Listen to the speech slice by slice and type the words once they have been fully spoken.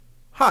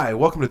Hi,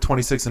 welcome to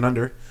 26 and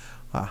Under.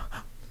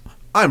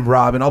 I'm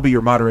Rob, and I'll be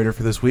your moderator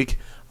for this week.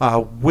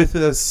 With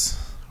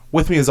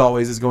me as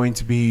always is going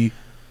to be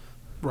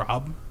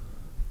Rob,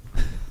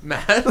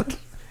 Matt,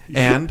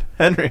 and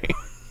Henry.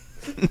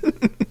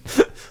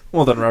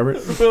 Well done, Robert.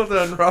 Well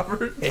done,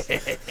 Robert.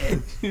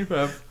 You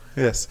have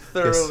yes,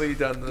 thoroughly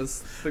done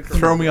this.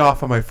 Throw me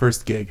off on my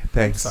first gig.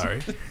 Thanks.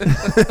 sorry.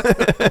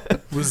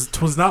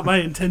 Was not my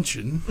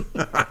intention.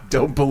 I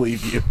don't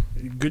believe you.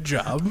 Good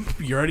job.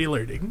 You're already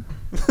learning.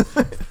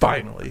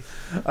 Finally.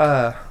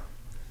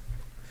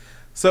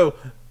 So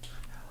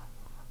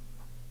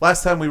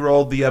last time we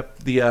rolled the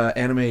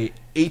anime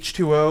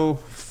H2O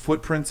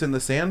Footprints in the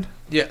Sand.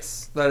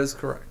 Yes, that is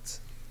correct.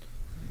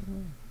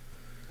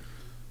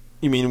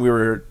 You mean we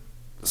were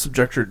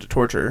subjected to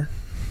torture?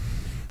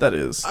 That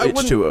is I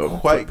H2O.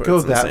 wouldn't quite go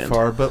Footprints in the that Sand.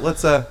 far, but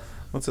let's at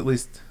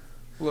least.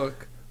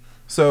 Look,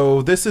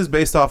 So this is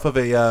based off of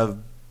a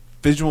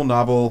visual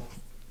novel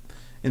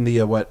in the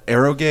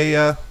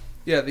eroge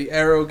yeah, the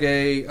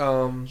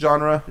eroge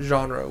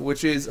genre.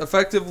 which is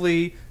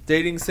effectively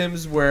dating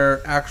sims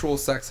where actual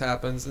sex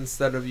happens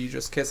instead of you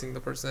just kissing the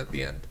person at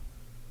the end.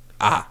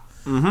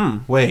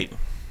 Mm-hmm. Wait.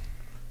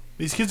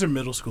 These kids are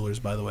middle schoolers,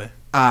 by the way.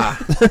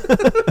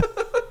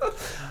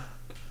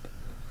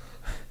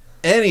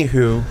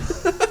 Anywho,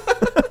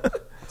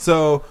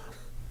 so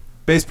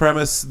base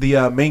premise: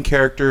 the main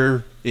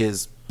character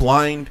is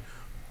blind,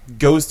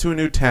 goes to a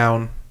new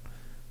town.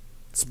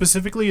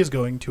 Specifically is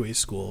going to a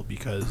school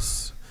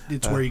because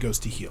it's where he goes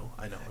to heal.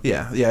 I know.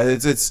 Yeah,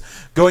 it's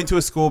going to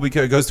a school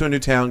because goes to a new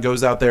town,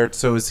 goes out there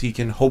so as he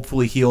can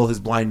hopefully heal his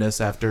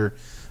blindness after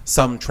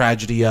some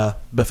tragedy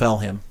befell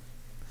him.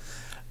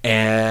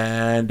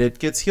 And it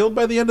gets healed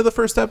by the end of the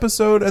first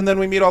episode, and then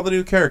we meet all the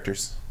new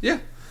characters. Yeah,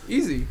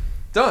 easy,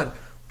 done.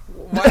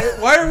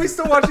 Why are we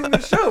still watching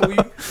the show?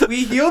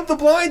 We healed the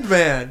blind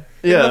man.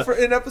 Yeah.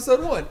 in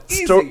episode 1.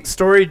 Easy.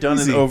 Story done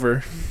Easy. and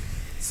over.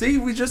 See,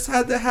 we just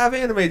had to have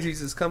Anime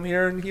Jesus come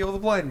here and heal the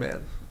blind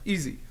man.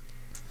 Easy.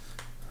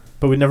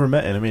 But we never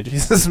met Anime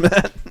Jesus,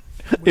 Matt.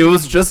 It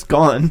was just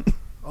gone.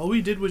 All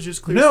we did was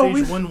just clear No,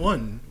 stage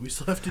 1-1. We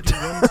still have to do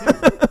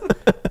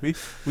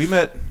 1-2. We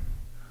met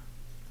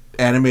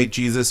Animate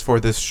Jesus for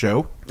this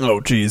show. Oh,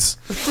 jeez.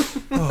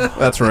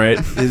 That's right.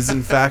 Is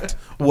in fact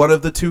one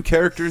of the two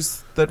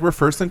characters that we're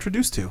first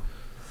introduced to.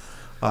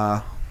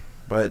 But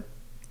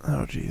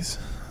Oh, jeez.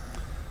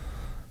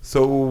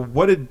 so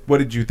what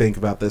did you think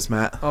about this,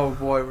 Matt? Oh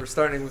boy, we're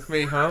starting with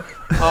me, huh?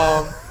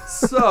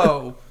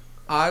 So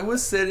I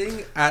was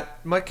sitting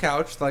at my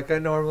couch like I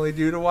normally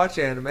do to watch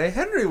anime.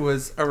 Henry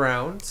was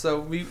around, so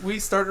we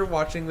started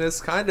watching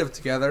this kind of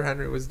together.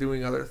 Henry was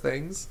doing other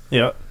things.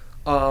 Yeah.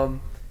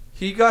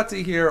 He got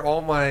to hear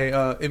all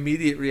my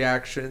immediate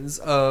reactions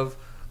of,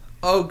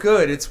 oh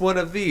good, it's one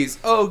of these.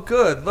 Oh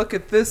good, look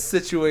at this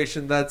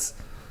situation that's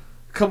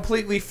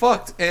completely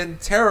fucked and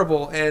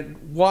terrible, and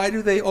why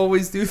do they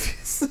always do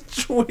these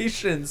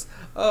situations?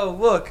 Oh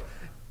look,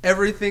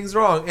 everything's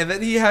wrong. And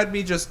then he had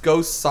me just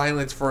go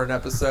silent for an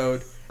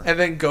episode and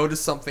then go to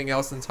something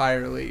else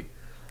entirely.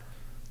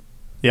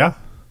 Yeah.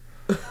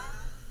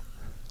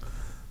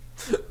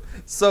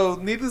 So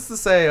needless to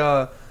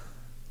say,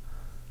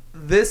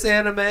 this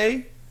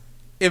anime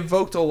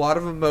invoked a lot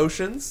of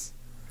emotions,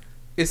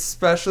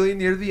 especially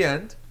near the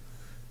end,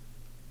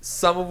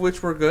 some of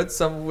which were good,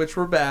 some of which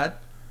were bad.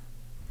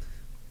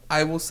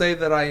 I will say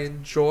that I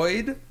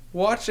enjoyed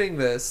watching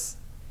this,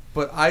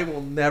 but I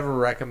will never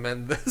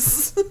recommend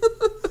this.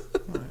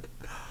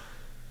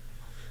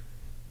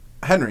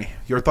 Henry,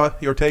 your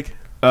take?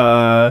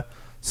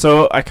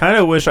 So I kind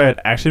of wish I had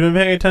actually been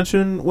paying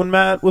attention when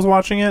Matt was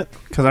watching it,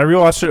 because I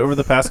rewatched it over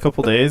the past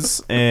couple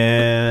days,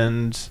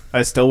 and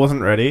I still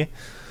wasn't ready.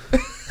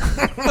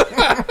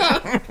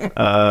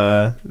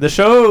 The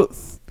show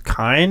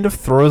kind of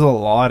throws a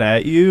lot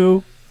at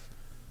you,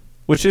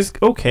 which is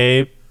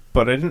okay,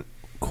 but I didn't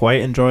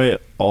quite enjoy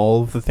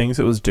all of the things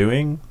it was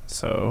doing.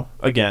 So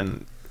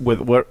again,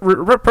 with what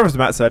Professor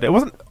Matt said, it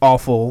wasn't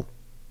awful,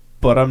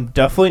 but I'm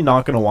definitely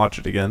not going to watch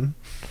it again.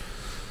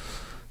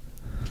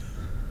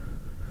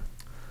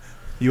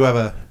 You have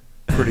a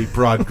pretty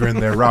broad grin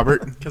there,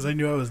 Robert. Because I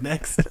knew I was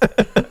next.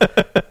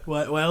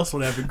 Why else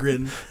would I have a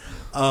grin?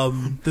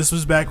 This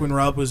was back when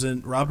Robert was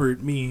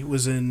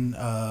in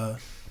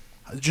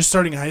just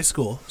starting high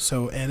school,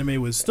 so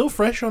anime was still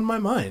fresh on my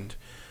mind.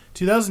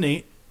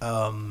 2008.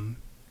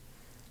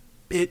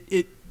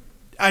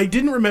 I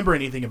didn't remember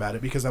anything about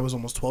it because that was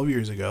almost 12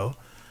 years ago.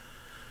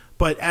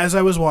 But as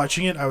I was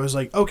watching it, I was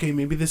like, okay,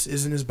 maybe this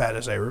isn't as bad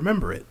as I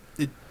remember it.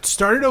 It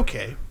started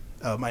okay.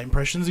 My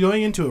impressions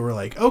going into it were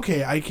like,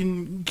 okay, I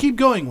can keep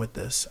going with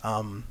this.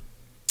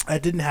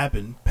 That didn't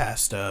happen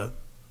past a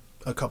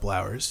couple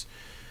hours.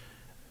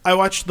 I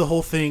watched the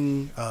whole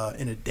thing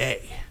in a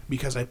day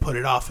because I put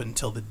it off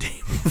until the day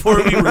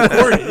before we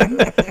recorded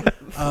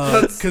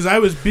because I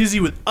was busy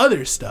with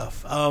other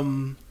stuff.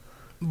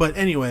 But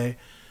anyway,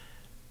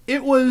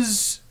 it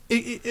was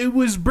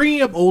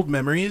bringing up old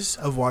memories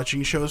of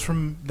watching shows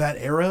from that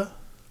era,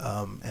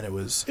 and it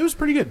was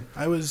pretty good.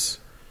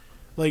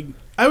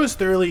 I I was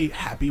thoroughly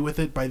happy with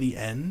it by the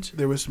end.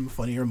 There was some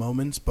funnier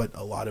moments, but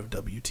a lot of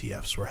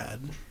WTFs were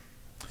had.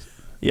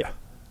 Yeah.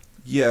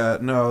 Yeah,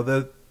 no,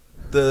 the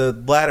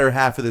latter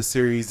half of the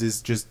series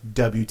is just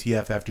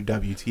WTF after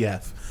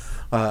WTF.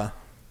 The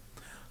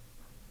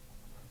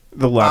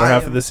latter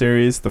half of the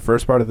series, the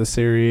first part of the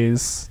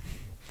series.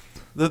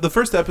 The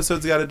first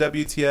episode's got a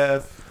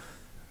WTF.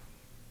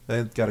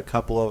 Then got a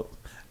couple of...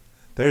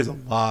 There's a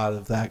lot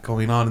of that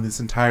going on in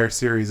this entire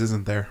series,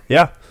 isn't there?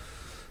 Yeah.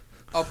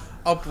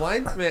 A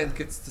blind man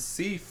gets to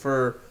see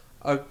for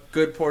a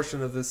good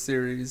portion of this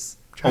series.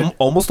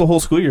 Almost a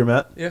whole school year,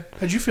 Matt. Yeah.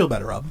 How'd you feel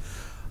about it, Rob?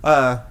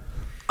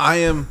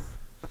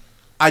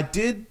 I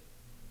did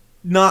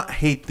not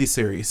hate the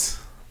series.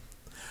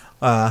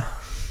 After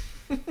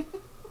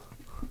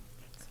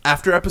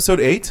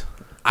episode 8,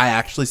 I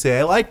actually say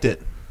I liked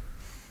it.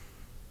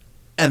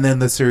 And then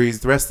the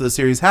rest of the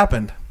series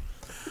happened.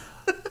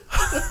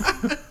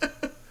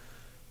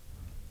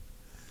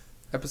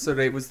 Episode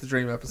 8 was the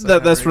dream episode.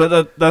 That's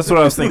what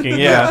I was thinking.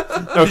 Yeah.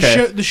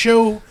 Okay. The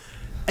show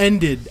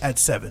ended at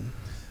 7.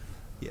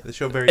 Yeah, the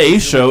show A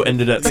show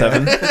ended at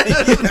 7.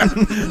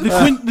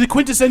 The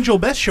quintessential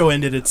best show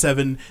ended at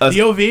 7. The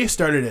OVA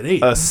started at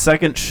 8. A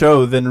second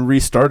show then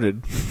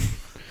restarted.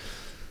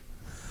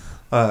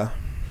 Let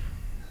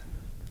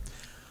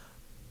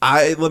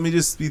me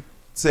just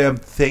say I'm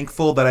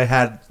thankful that I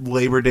had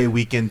Labor Day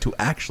weekend to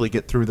actually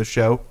get through the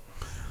show,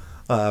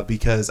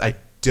 because I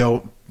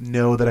don't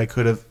know that I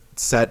could have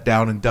sat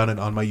down and done it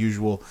on my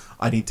usual.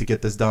 I need to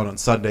get this done on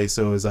Sunday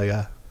so as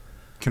I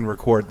can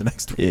record the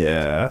next week.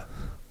 Yeah.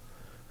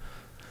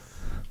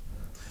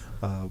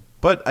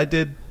 But I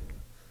did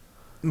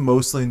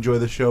mostly enjoy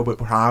the show, but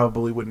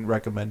probably wouldn't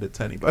recommend it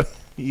to anybody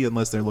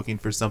unless they're looking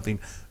for something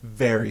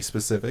very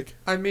specific.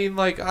 I mean,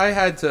 like, I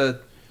had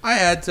to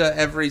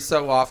every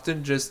so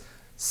often just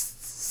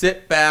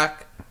sit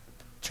back,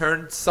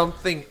 turn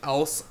something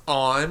else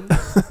on,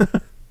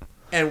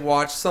 and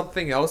watch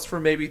something else for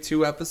maybe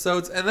 2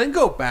 episodes, and then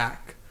go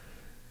back.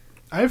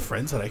 I have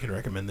friends that I can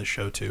recommend this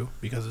show to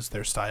because it's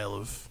their style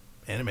of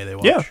anime they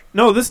watch. Yeah.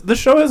 No, this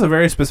show has a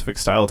very specific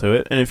style to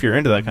it, and if you're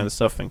into that kind of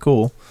stuff, then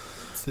cool.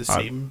 It's the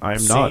same.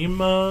 I'm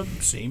not.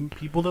 Same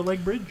people that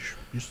like Bridge.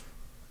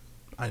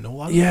 I know a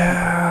lot of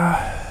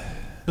Yeah.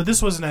 but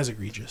this wasn't as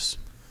egregious.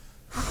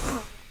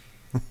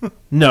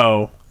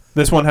 No.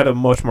 This one had a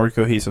much more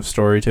cohesive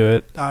story to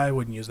it. I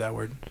wouldn't use that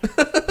word.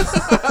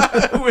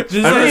 This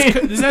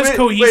This is as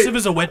cohesive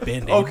as a wet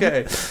band-aid.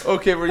 Okay,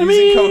 we're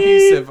using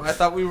cohesive. I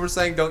thought we were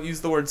saying don't use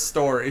the word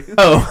story.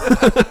 Oh.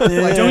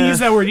 I don't use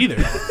that word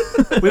either.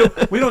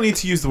 We don't need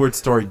to use the word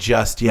story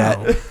just yet.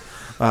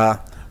 No.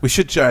 We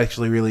should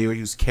actually really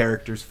use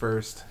characters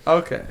first.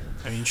 Okay.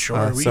 I mean,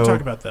 sure, we so- can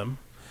talk about them.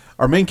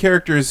 Our main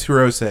character is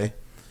Hirose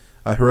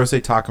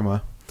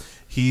Takuma.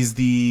 He's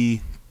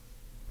the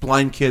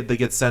blind kid that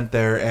gets sent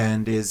there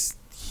and is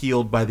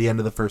healed by the end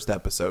of the first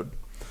episode.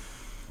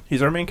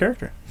 He's our main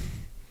character.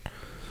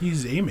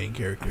 He's a main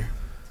character.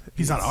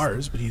 He's not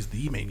ours, but he's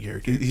the main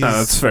character.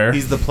 That's fair.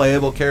 He's the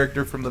playable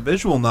character from the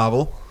visual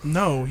novel.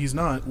 No, he's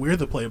not. We're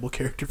the playable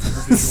character from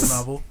the visual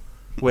novel.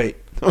 Wait.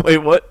 Wait,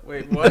 what?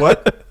 Wait, what?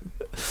 What?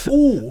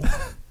 Ooh.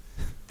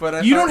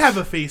 But You don't have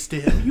a face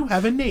to him. You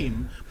have a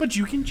name, but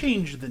you can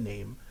change the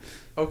name.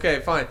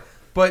 Okay, fine.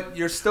 But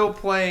you're still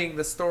playing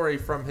the story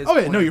from his. Oh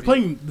yeah, point no, of you're view.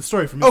 playing the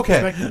story from his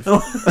Okay.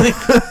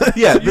 perspective.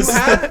 Yeah.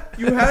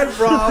 You had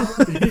Rob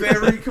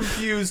very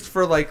confused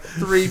for like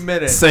 3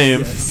 minutes. Same.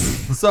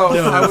 Yes. So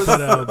No, I was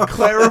but,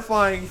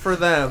 clarifying for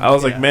them. I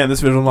was like, Yeah. man, this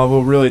visual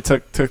novel really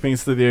took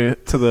things to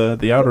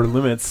the outer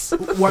limits.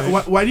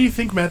 Why do you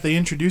think, Matt, they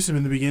introduced him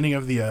in the beginning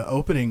of the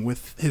opening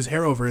with his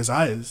hair over his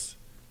eyes?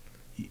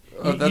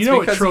 That's you know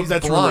because what trope he's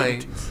that's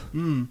blind.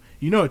 related.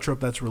 You know what trope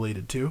that's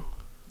related to?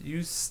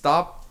 You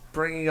stop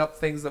bringing up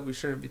things that we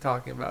shouldn't be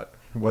talking about.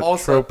 What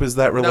Also- trope is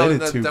that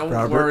related to, don't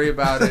Robert? worry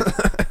about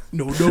it.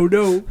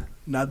 No,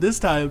 not this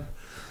time.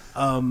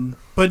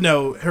 But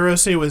no,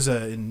 Hirose was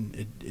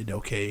an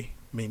okay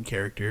main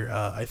character.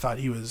 I thought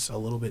he was a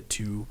little bit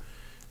too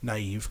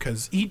naive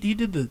because he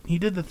did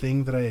the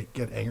thing that I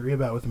get angry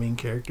about with main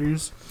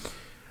characters.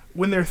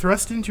 When they're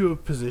thrust into a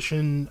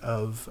position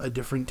of a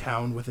different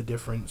town with a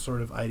different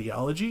sort of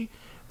ideology,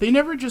 they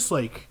never just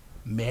like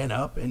man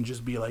up and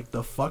just be like,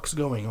 the fuck's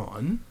going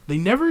on? They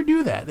never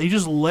do that. They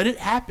just let it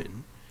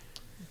happen.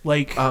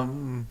 Like,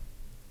 go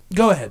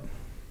ahead.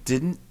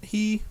 Didn't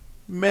he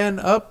man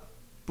up?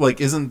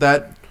 Like, isn't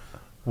that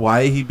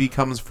why he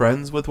becomes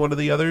friends with one of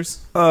the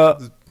others?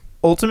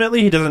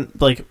 Ultimately, he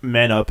doesn't like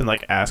man up and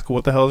like ask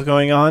what the hell is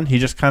going on. He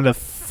just kind of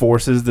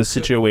forces the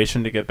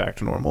situation to get back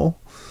to normal.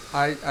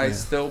 I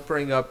still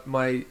bring up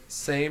my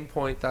same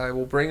point that I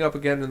will bring up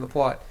again in the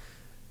plot.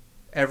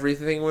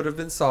 Everything would have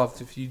been solved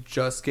if you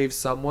just gave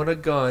someone a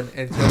gun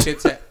and took it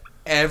to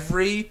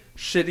every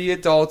shitty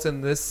adult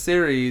in this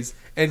series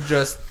and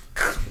just...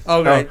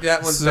 Okay,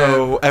 that one's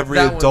so bad. every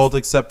That adult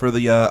except for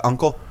the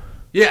uncle?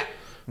 Yeah.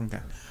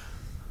 Okay.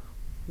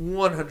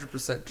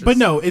 100%. But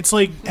no, it's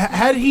like,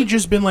 had he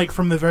just been like,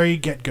 from the very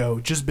get-go,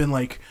 just been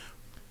like,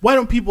 why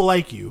don't people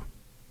like you?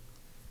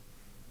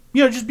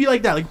 You know, just be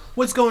like that. Like,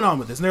 what's going on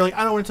with this? And they're like,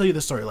 I don't want to tell you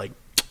the story. Like,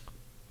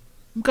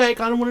 okay, I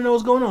kind of want to know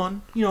what's going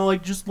on. You know,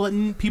 like, just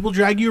letting people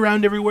drag you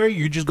around everywhere.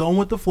 You're just going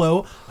with the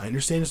flow. I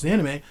understand it's an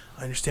anime.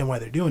 I understand why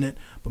they're doing it.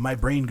 But my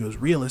brain goes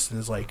realist and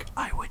is like,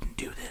 I wouldn't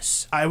do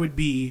this. I would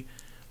be,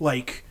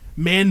 like,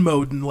 man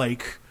mode and,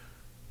 like,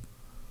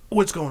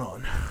 what's going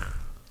on?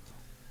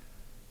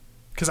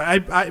 Because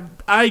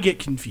I get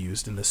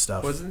confused in this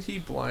stuff. Wasn't he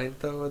blind,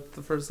 though, at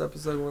the first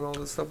episode when all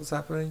this stuff was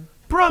happening?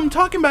 Bro, I'm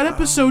talking about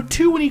episode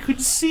 2 when he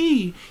could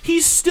see. He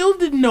still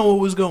didn't know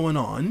what was going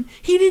on.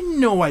 He didn't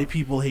know why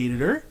people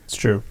hated her. It's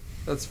true.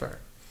 That's fair.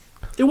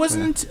 It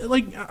wasn't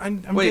like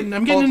I'm Wait,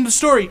 getting into the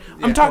story.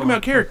 Yeah, I'm talking hold on.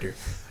 about character.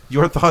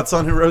 Your thoughts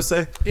on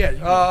Hirose? Yeah,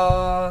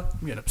 Uh,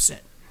 I'm getting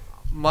upset.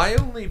 my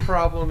only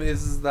problem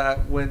is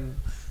that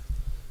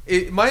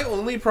my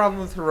only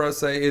problem with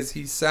Hirose is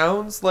he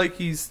sounds like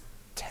he's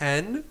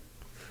 10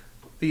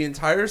 the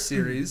entire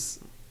series,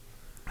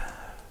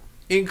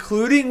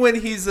 including when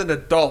he's an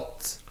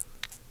adult.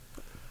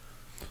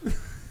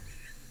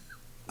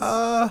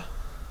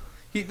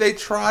 They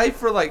try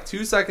for like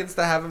 2 seconds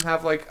to have him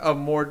have like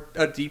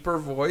a deeper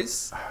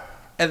voice,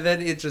 and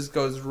then it just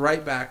goes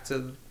right back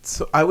to.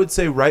 So I would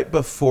say right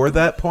before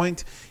that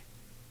point,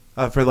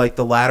 for like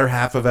the latter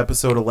half of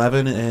episode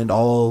 11 and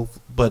all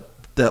but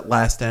that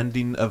last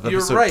ending of You're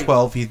episode right.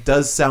 12, he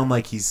does sound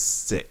like he's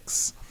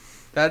 6.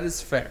 That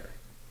is fair.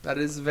 That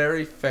is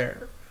very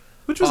fair.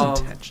 Which was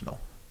intentional.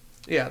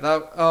 Yeah,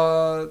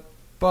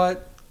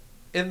 but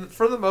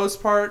for the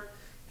most part,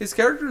 his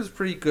character is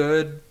pretty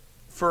good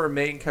for a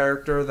main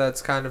character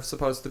that's kind of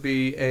supposed to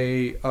be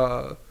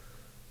a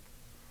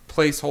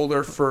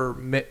placeholder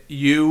for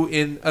you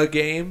in a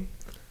game.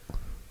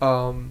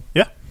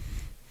 Yeah.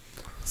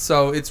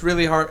 So it's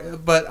really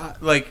hard,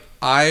 but like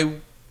I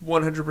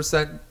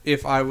 100%,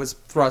 if I was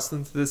thrust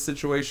into this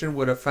situation,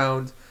 would have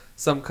found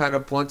some kind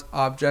of blunt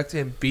object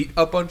and beat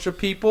a bunch of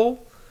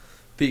people,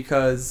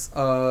 because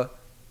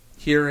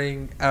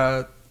hearing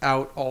out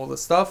all the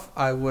stuff,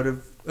 I would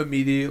have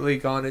immediately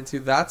gone into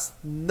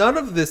none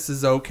of this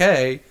is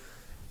okay,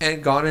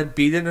 and gone and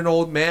beaten an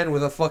old man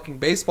with a fucking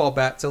baseball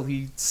bat till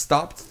he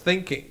stopped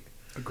thinking.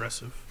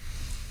 Aggressive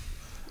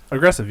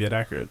Yet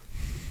accurate.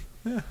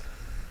 Yeah.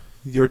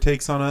 Your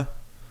takes on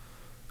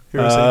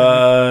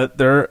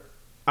Hirose?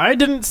 I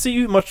didn't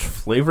see much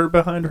flavor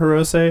behind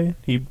Hirose.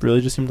 He really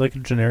just seemed like a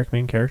generic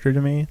main character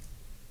to me,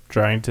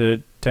 trying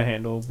to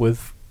handle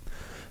with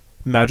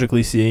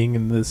magically seeing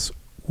in this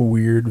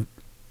weird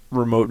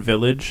remote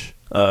village.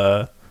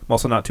 I'm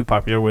also not too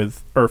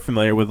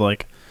familiar with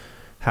like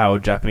how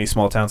Japanese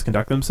small towns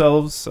conduct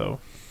themselves, so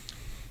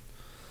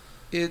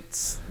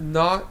It's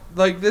not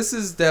like this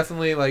is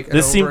definitely like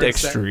this seemed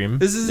extreme.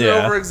 This is an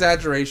over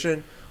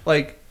exaggeration.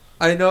 Like,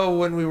 I know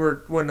when we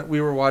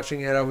were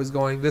watching it, I was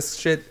going, this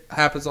shit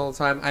happens all the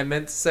time. I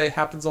meant to say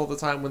happens all the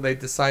time when they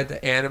decide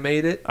to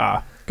animate it.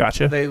 Ah,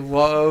 gotcha. They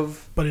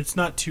love, but it's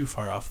not too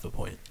far off the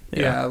point.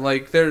 yeah,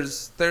 like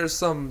there's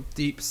some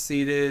deep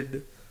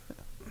seated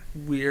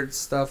weird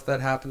stuff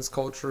that happens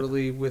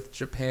culturally with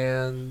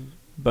Japan,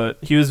 But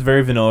he was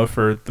very vanilla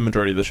for the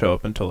majority of the show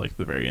up until like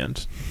the very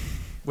end.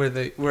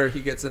 where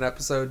he gets an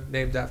episode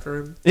named after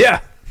him.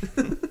 Yeah.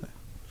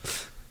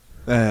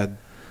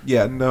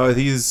 Yeah, no,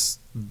 he's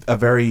a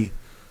very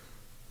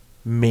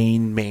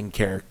main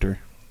character.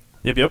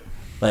 Yep.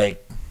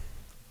 Like,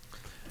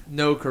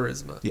 No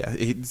charisma. yeah,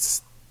 he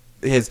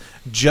has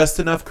just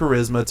enough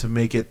charisma to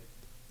make it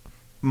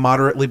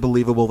moderately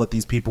believable that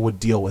these people would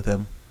deal with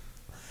him.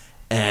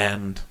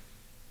 And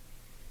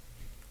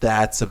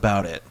that's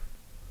about it.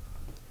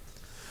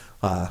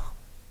 I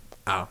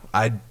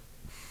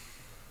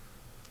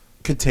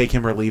could take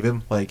him or leave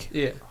him. Like,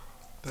 Yeah.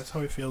 That's how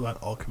I feel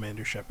about all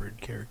Commander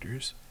Shepard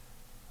characters.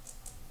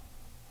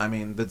 I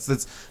mean,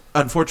 that's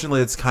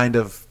unfortunately, it's kind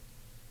of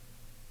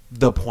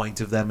the point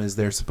of them, is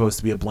they're supposed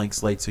to be a blank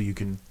slate, so you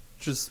can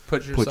Just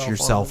put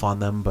yourself on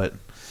them, but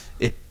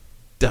it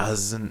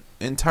doesn't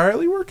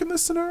entirely work in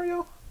this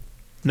scenario.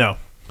 No.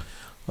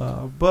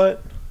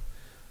 But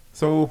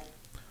so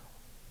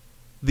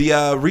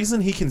the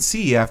reason he can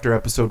see after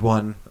episode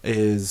 1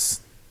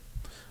 is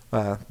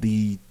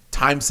the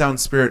time sound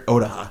spirit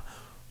Odaha.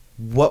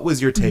 What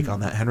was your take on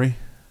that, Henry?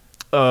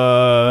 They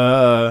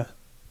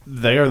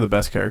are the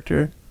best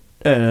character,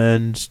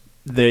 and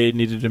they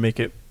needed to make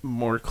it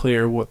more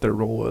clear what their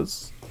role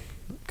was,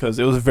 because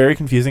it was very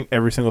confusing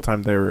every single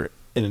time they were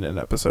in an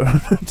episode.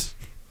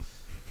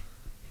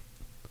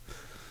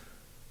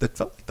 That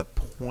felt like the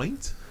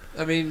point.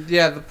 I mean,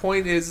 yeah, the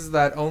point is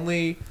that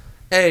only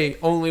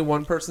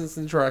one person's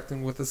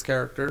interacting with this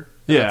character.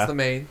 Yeah. That's the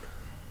main.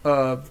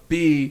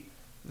 B,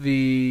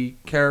 the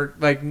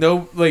character,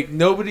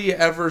 nobody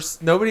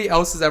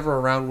else is ever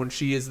around when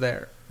she is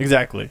there.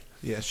 Exactly.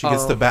 Yeah, she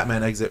gets the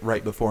Batman exit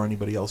right before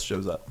anybody else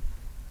shows up.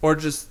 Or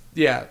just,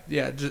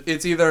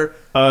 it's either...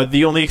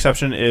 The only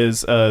exception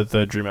is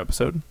the Dream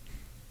episode.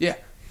 Yeah.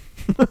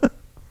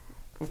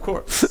 Of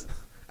course.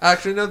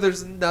 Actually, no,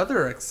 there's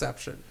another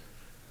exception.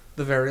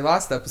 The very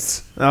last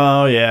episode.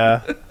 Oh,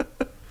 yeah.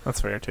 That's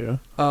fair, too.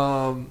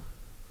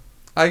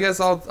 I guess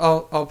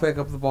I'll pick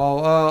up the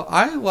ball.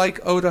 I like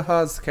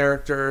Odaha's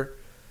character.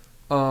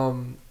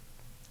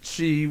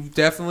 She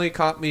definitely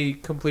caught me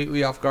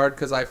completely off guard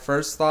because I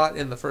first thought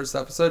in the first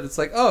episode it's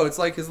like, oh, it's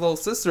like his little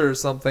sister or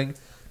something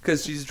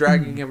because she's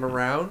dragging him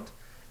around,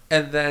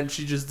 and then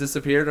she just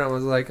disappeared and I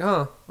was like,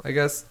 oh, I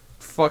guess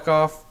fuck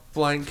off,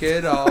 blind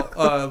kid.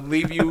 I'll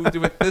leave you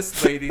with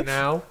this lady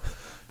now.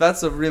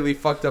 That's a really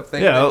fucked up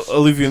thing. Yeah, I'll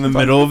leave you in the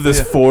middle of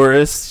this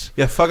forest.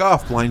 Yeah, fuck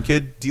off, blind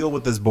kid. Deal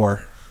with this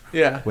boar.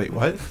 Yeah. Wait,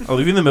 what? I'll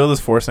leave you in the middle of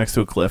this forest next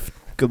to a cliff.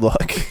 Good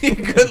luck.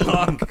 Good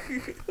luck.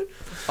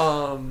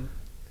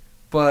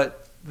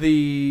 But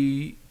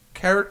the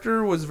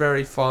character was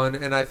very fun,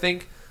 and I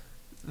think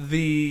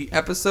the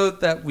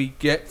episode that we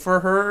get for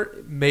her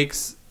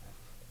makes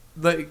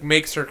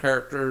her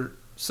character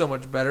so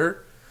much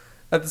better.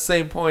 At the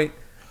same point,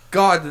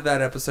 God, did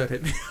that episode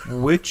hit me.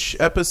 Which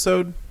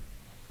episode?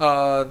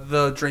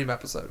 The dream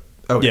episode.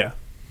 Oh, Yeah.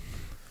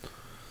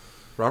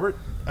 Robert?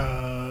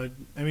 I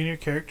mean, her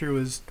character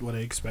was what I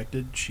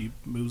expected. She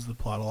moves the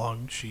plot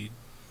along.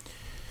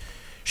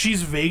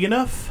 She's vague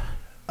enough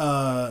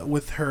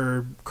with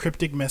her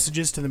cryptic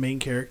messages to the main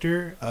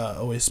character,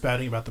 always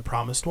spouting about the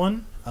promised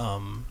one,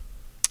 and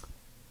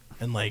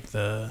like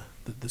the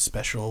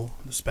special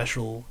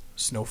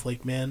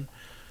snowflake man.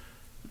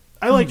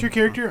 I liked her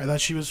character. I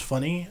thought she was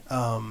funny.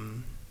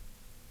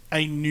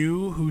 I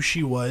knew who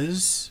she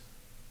was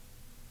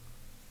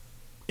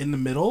in the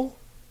middle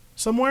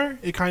somewhere.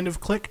 It kind of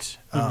clicked.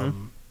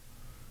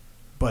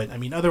 But I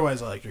mean,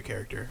 otherwise I liked her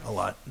character a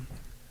lot.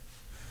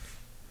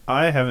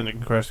 I have a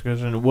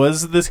question.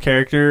 Was this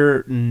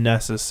character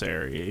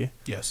necessary?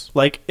 Yes.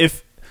 Like,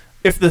 if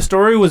the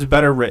story was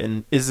better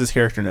written, is this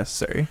character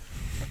necessary?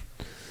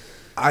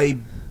 I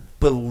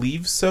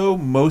believe so,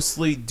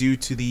 mostly due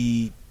to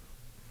the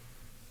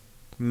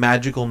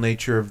magical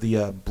nature of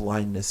the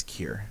blindness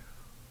cure.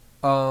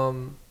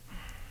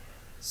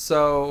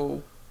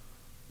 So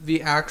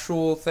the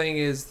actual thing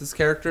is this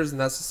character is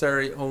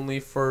necessary only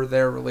for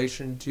their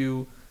relation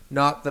to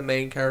not the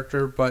main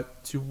character,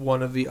 but to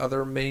one of the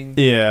other main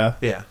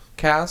Yeah.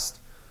 cast,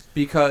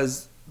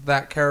 because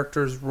that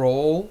character's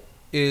role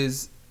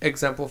is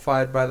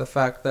exemplified by the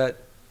fact that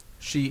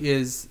she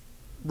is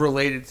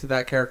related to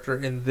that character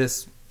in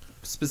this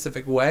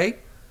specific way.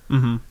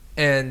 Mm-hmm.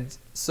 And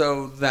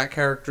so that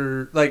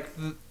character, like,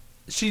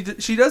 she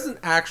doesn't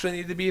actually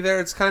need to be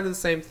there. It's kind of the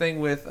same thing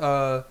with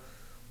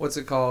what's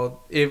it called?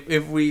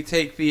 If we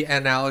take the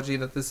analogy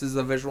that this is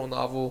a visual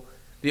novel,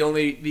 the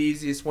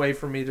easiest one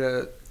for me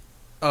to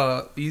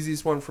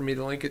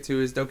link it to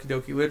is Doki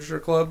Doki Literature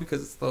Club,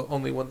 because it's the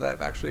only one that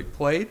I've actually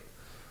played.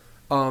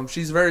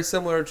 She's very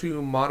similar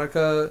to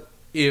Monica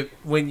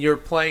when you're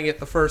playing it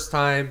the first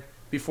time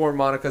before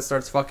Monica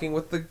starts fucking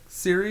with the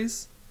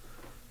series,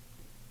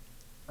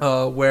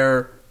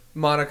 where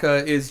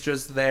Monica is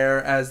just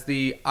there as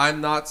I'm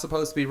not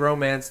supposed to be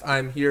romanced,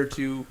 I'm here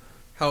to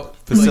help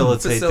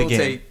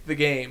facilitate the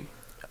game.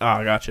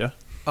 Oh, gotcha.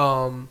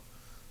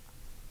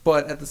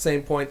 But at the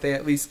same point, they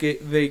at least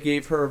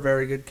gave her a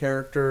very good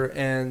character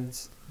and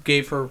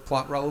gave her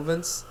plot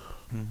relevance.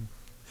 Mm-hmm.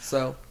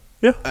 So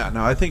no,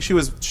 I think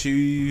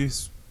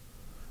she's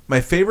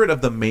my favorite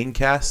of the main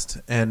cast,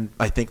 and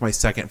I think my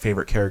second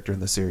favorite character in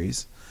the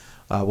series.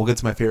 We'll get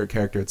to my favorite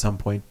character at some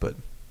point, but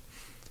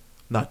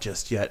not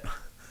just yet.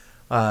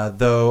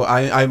 Though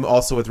I'm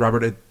also with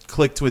Robert. It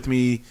clicked with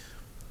me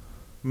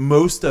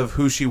most of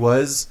who she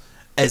was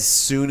as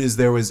soon as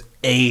there was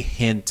a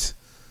hint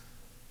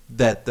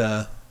that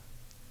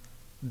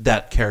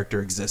that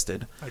character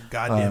existed. A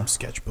goddamn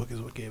sketchbook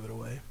is what gave it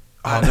away.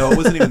 Oh no, it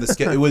wasn't even the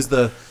sketch. It was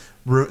the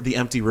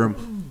empty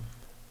room.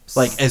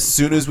 Like, as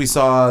soon as we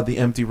saw the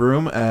empty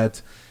room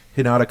at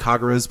Hinata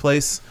Kagura's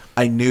place,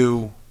 I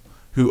knew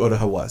who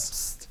Odaha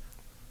was.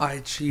 I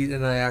cheat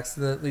and I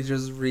accidentally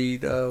just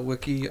read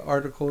wiki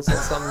articles on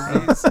some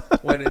of these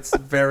when it's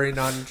very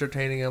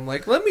non-entertaining. I'm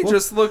like, let me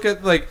just look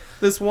at like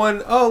this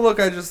one. Oh, look,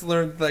 I just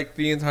learned like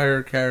the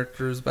entire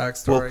character's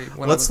backstory.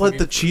 Well, let's let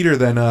the cheater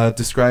then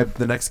describe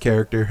the next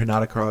character,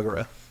 Hinata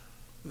Kagura.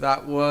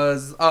 That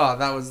was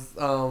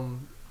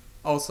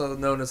also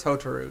known as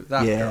Hotaru.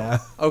 That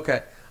girl.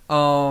 Okay.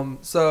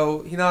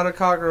 So Hinata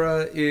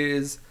Kagura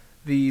is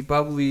the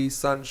bubbly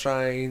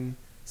sunshine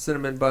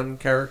cinnamon bun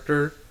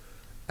character,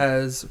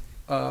 as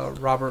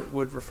Robert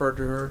would refer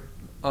to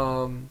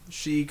her.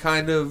 She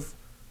kind of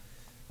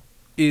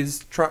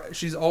is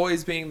she's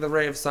always being the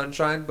ray of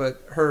sunshine,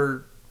 but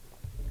her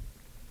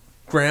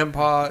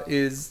grandpa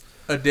is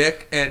a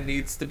dick and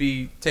needs to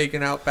be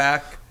taken out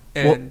back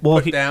and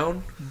put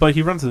down. But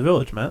he runs the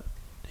village, Matt.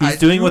 He's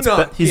doing what's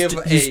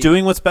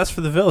best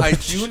for the village. I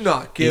do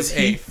not give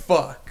a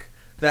fuck.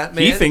 That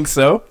man. He thinks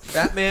so.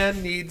 That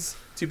man needs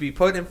to be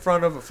put in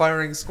front of a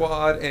firing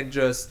squad and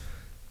just.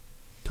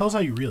 Tell us how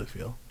you really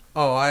feel.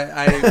 Oh, I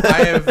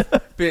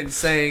have been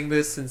saying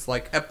this since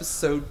like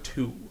episode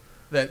 2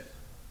 that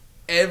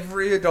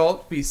every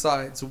adult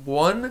besides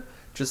one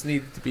just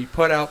needed to be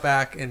put out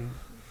back and.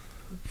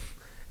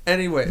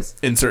 Anyways,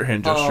 Insert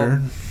hand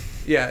gesture.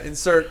 Yeah,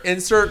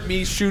 insert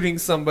me shooting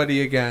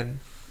somebody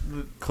again.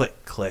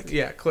 Click, click.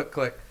 Yeah, click,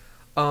 click.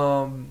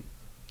 So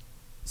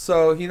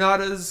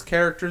Hinata's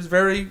character is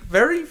very,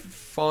 very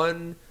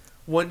fun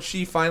when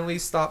she finally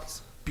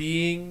stops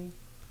being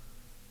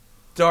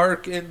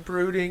dark and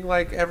brooding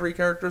like every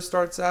character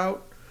starts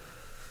out.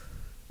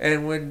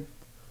 And when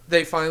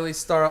they finally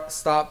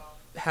stop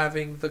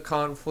having the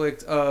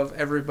conflict of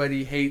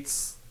everybody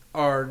hates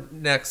our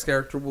next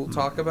character we'll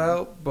talk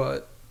about,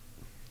 but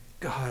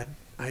God,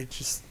 I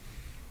just...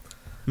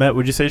 Matt,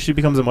 would you say she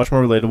becomes a much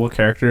more relatable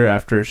character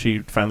after she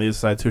finally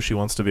decides who she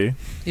wants to be?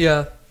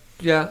 Yeah,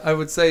 I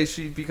would say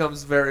she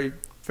becomes very,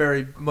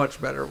 very much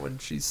better when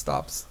she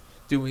stops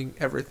doing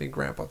everything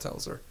Grandpa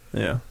tells her.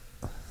 Yeah.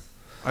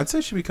 I'd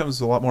say she becomes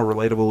a lot more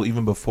relatable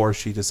even before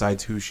she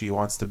decides who she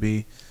wants to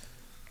be.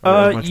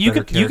 A much You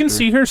better can character.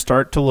 see her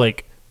start to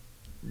like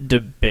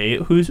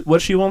debate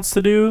what she wants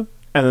to do,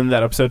 and then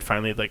that episode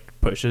finally like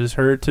pushes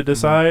her to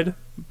decide.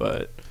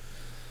 But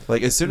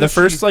like as soon the as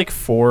first like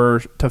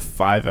 4 to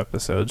 5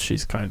 episodes,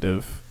 she's kind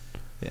of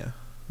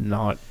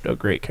not a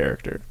great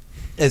character.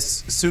 as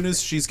soon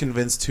as she's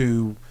convinced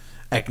to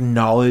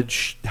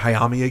acknowledge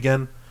Hayami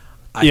again,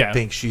 I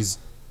think she's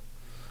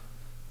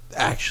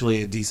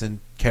actually a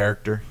decent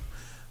character.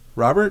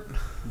 Robert?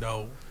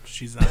 No,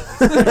 she's not.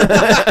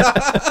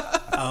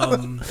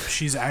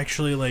 She's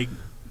actually like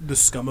the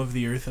scum of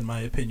the earth, in my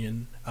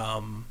opinion.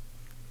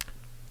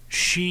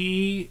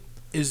 She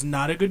is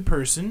not a good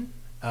person.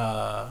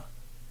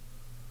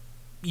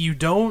 You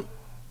don't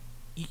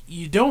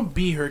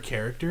be her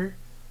character,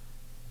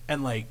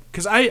 and like,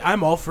 because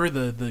I'm all for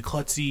the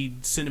klutzy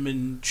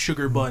cinnamon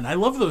sugar bun. I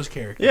love those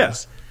characters.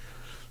 Yes.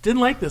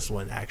 Didn't like this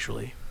one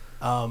actually.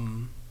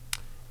 And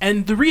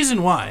the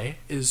reason why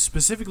is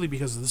specifically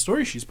because of the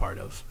story she's part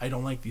of. I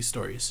don't like these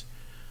stories.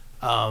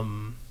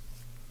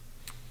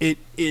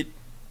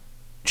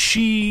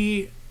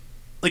 She,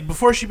 like,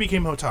 before she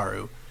became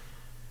Hotaru,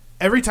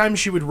 every time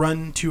she would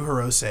run to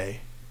Hirose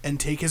and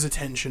take his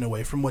attention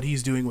away from what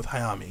he's doing with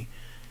Hayami,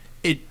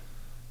 it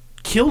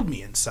killed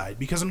me inside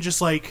because I'm just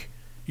like,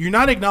 you're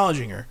not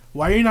acknowledging her.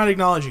 Why are you not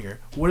acknowledging her?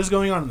 What is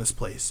going on in this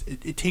place?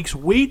 It takes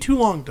way too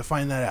long to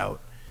find that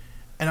out.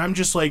 And I'm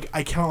just like,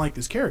 I cannot like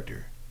this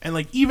character. And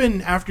like,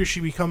 even after she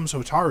becomes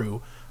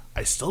Hotaru,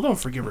 I still don't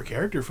forgive her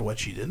character for what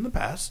she did in the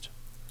past.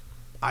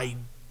 I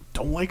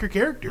don't like her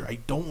character. I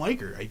don't like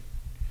her.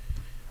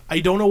 I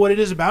don't know what it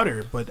is about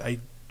her, but I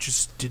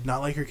just did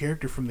not like her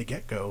character from the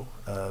get-go.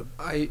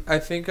 I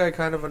think I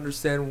kind of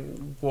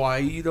understand why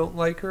you don't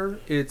like her.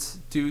 It's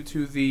due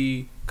to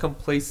the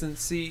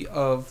complacency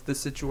of the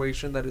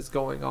situation that is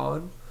going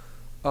on.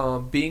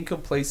 Being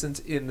complacent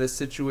in this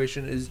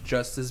situation is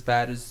just as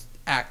bad as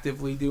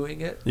actively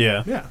doing it.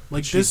 Yeah. Yeah,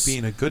 like She's this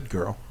being a good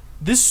girl.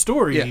 This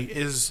story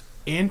is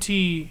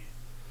anti.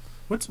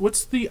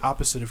 What's the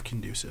opposite of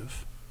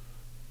conducive?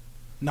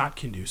 Not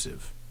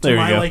conducive to There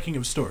you my go. liking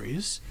of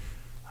stories.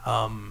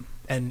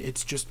 And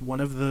it's just one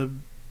of the.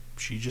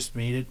 She just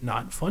made it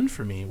not fun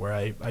for me, where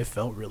I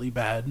felt really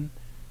bad.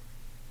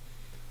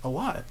 A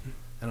lot,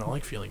 and I don't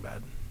like feeling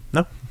bad.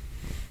 No.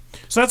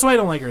 So that's why I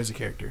don't like her as a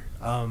character.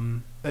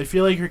 I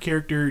feel like her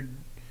character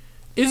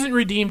isn't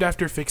redeemed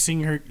after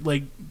fixing her,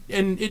 like,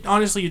 and it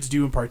honestly it's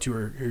due in part to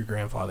her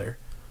grandfather.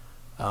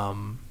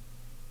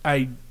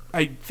 I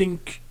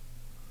think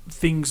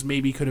things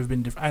maybe could have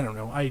been different. I don't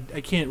know. I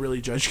can't really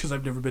judge because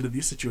I've never been in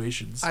these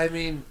situations. I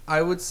mean,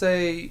 I would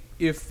say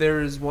if there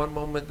is one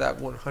moment that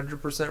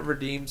 100%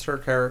 redeems her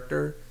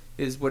character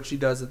is what she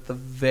does at the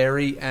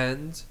very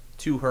end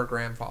to her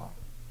grandpa.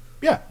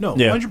 Yeah, no,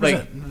 Yeah. 100%.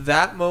 Like,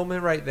 that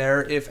moment right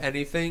there, if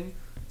anything,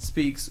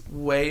 speaks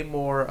way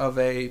more of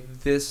a,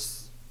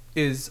 this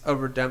is a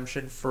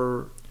redemption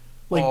for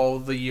Like, all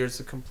the years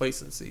of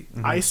complacency.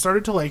 I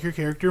started to like her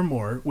character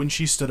more when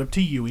she stood up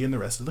to Yui and the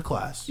rest of the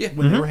class. Yeah.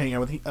 When they were hanging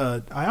out with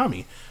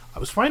Ayami. I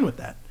was fine with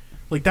that.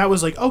 Like, that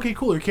was like, okay,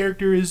 cool, her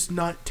character is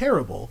not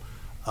terrible.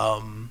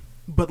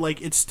 But,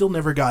 like, it still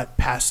never got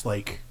past,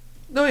 like,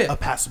 No, yeah, a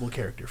passable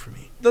character for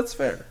me. that's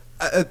fair.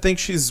 I think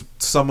she's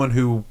someone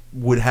who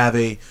would have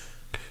in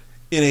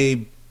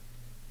a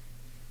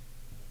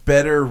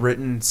better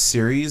written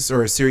series,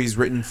 or a series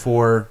written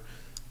for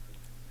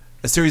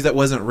a series that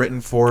wasn't written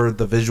for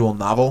the visual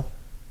novel,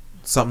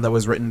 something that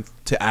was written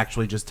to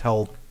actually just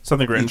tell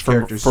Something written each for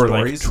character's like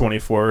stories.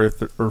 24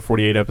 or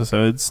 48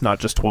 episodes, not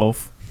just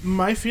 12.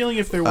 My feeling,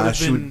 if there would have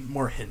she been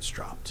more hints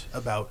dropped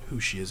about who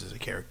she is as a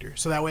character,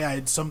 so that way I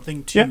had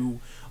something to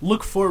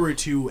look forward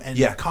to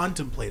and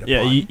contemplate upon.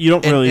 Yeah, you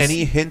don't And really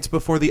any hint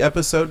before the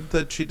episode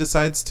that she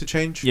decides to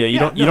change? Yeah, you Yeah,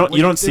 don't no,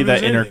 like, don't see if there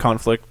that was inner anything.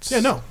 conflict.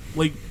 Yeah, no.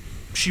 Like,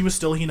 she was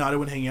still Hinata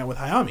when hanging out with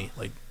Hayami.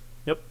 Like,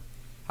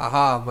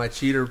 Haha, my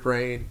cheater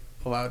brain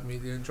allowed me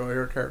to enjoy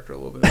her character a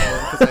little bit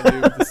more because I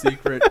knew the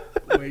secret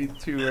way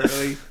too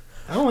early.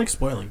 I don't like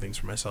spoiling things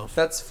for myself.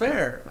 That's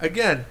fair.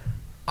 Again,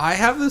 I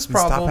have this And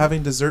problem. stop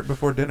having dessert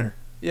before dinner.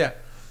 Yeah.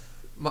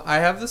 I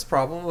have this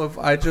problem of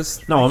No, I'm Can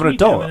an you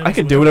adult. do I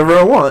can it? do whatever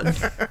I want.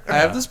 I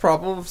have this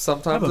problem of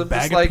sometimes I have a I'm bag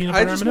just of like, peanut I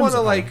butter just M&Ms want to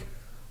at like home.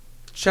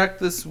 check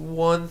this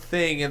one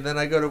thing, and then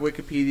I go to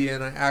Wikipedia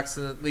and I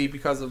accidentally,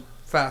 because of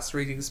fast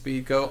reading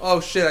speed go, oh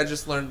shit, I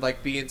just learned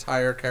like the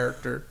entire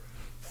character.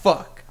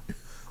 Fuck.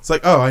 It's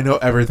like, oh, I know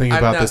everything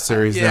about this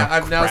series now. Yeah,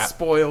 I've now Crap.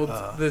 spoiled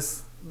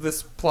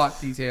this plot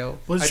detail.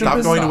 Let's I jump Stop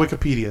in- going to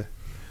Wikipedia.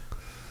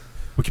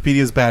 Wikipedia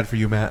is bad for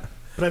you, Matt.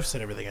 But I've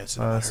said everything I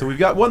said. About So her. we've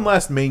got one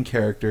last main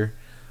character,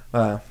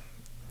 Koinada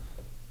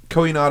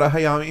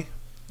Hayami.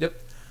 Yep.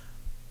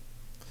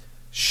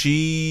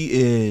 She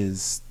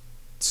is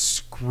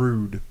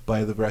screwed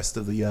by the rest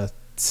of the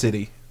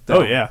city.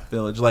 Oh, yeah.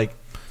 Village. Like,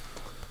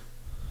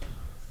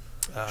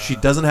 she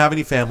doesn't have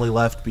any family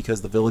left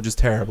because the village is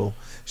terrible.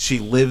 She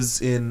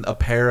lives in a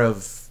pair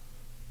of...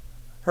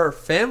 Her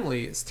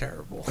family is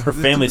terrible. Her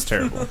family's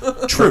terrible.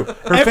 True. Her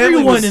family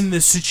Everyone was- in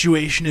this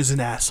situation is an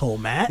asshole,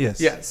 Matt.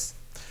 Yes. Yes.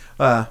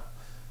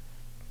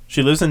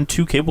 She lives in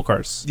 2 cable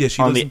cars. Yeah,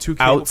 she on lives the in 2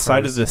 cable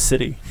outside cars. of the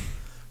city.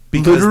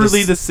 Because Literally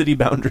this- the city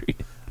boundary.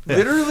 Yeah.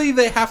 Literally,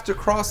 they have to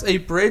cross a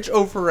bridge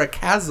over a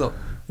chasm.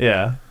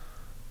 Yeah.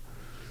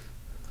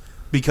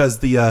 Because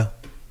the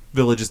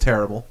village is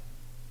terrible.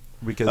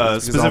 Because all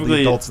the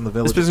Specifically, adults in the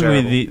village are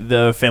specifically terrible.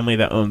 the family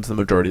that owns the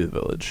majority of the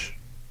village.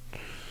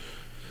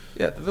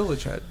 Yeah, the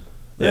village head.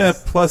 Yeah,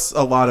 plus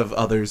a lot of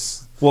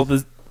others. Well,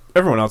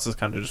 everyone else is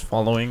kind of just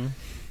following.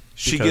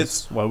 She because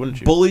gets why wouldn't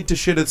you? bullied to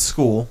shit at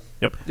school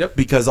Yep.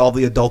 because all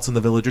the adults in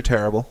the village are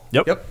terrible.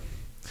 Yep.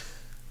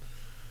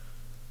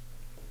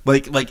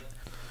 Like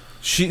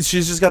she's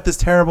just got this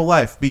terrible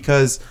life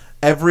because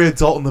every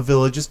adult in the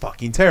village is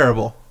fucking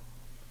terrible.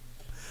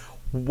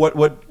 What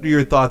are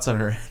your thoughts on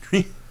her,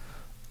 Henry?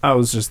 I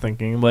was just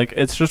thinking, like,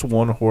 it's just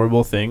one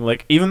horrible thing.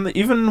 Like,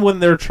 even when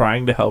they're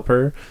trying to help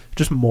her,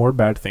 just more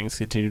bad things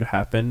continue to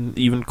happen,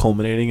 even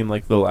culminating in,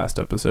 like, the last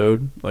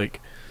episode. Like,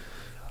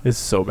 it's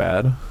so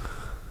bad.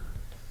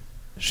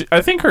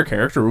 I think her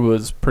character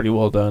was pretty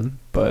well done,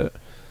 but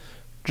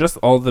just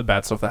all the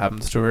bad stuff that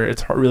happens to her,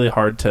 it's really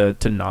hard to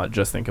not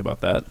just think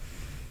about that.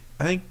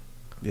 I think,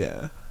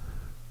 yeah.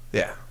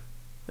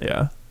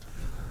 Yeah.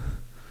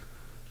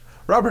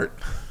 Robert.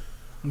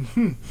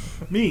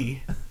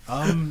 Me. She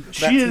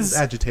Matt's is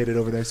agitated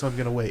over there, so I'm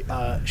gonna wait.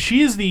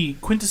 she is the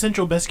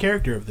quintessential best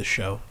character of the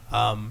show.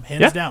 Hands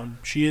Yeah. down.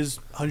 She is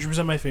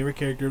 100% my favorite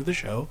character of the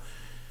show.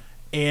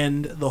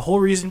 And the whole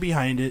reason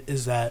behind it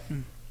is that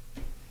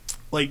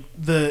like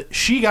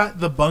she got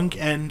the bunk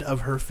end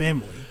of her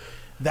family.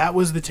 That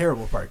was the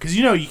terrible part cuz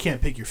you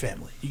can't pick your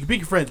family. You can pick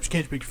your friends, but you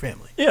can't pick your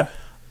family. Yeah.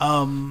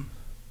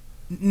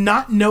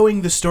 Not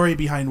knowing the story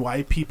behind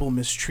why people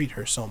mistreat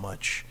her so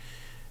much.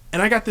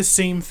 And I got the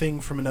same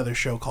thing from another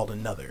show called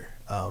Another.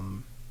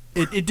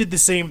 It did the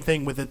same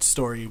thing with its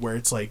story where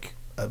it's like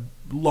a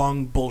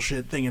long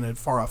bullshit thing in a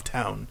far off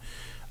town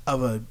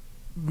of a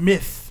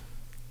myth,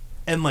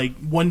 and like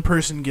one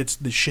person gets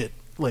the shit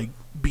like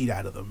beat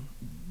out of them,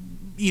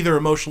 either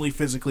emotionally,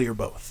 physically, or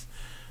both.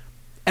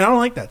 And I don't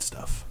like that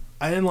stuff.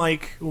 I didn't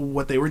like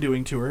what they were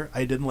doing to her.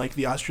 I didn't like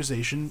the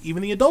ostracization.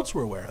 Even the adults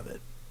were aware of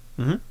it.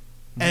 Mm-hmm.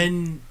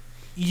 And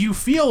you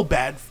feel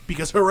bad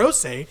because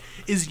Hirose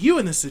is you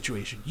in this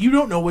situation. You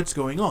don't know what's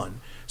going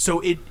on. So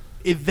it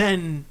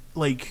then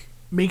like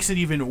makes it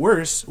even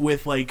worse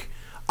with like,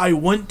 I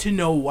want to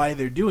know why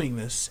they're doing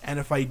this, and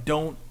if I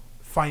don't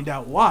find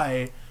out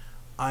why,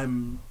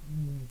 I'm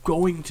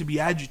going to be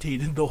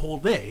agitated the whole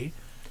day.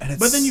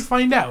 But then you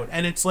find out,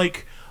 and it's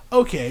like,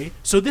 okay,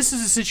 so this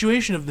is a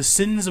situation of the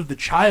sins of the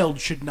child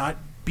should not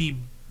be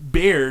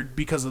bared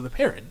because of the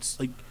parents.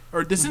 Like,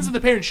 or the sins of the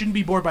parents shouldn't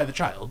be borne by the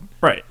child.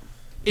 Right.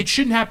 It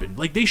shouldn't happen.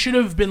 Like, they should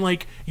have been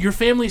like, your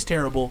family's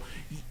terrible,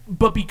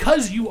 but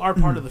because you are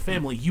part of the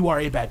family, you are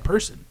a bad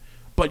person.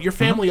 But your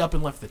family up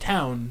and left the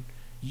town,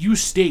 you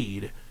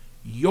stayed,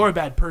 you're a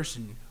bad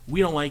person, we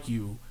don't like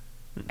you,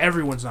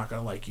 everyone's not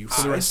going to like you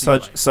for the rest of your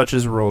life. Such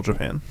is rural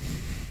Japan.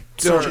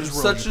 Such as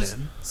rural such as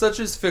Japan. such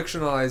as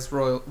fictionalized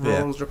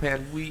rural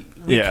Japan. We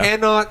Yeah.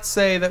 cannot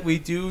say that we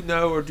do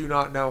know or do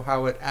not know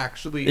how it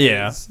actually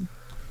Yeah. is.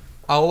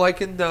 All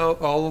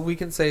we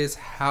can say is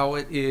how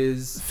it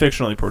is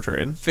Fictionally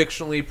portrayed.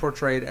 fictionally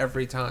portrayed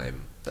every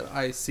time that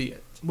I see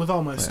it. With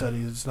all my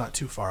studies, it's not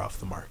too far off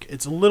the mark.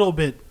 It's a little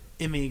bit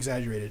in the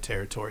exaggerated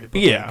territory.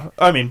 But Yeah.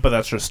 I mean, but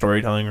that's just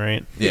storytelling,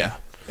 right? Yeah.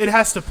 it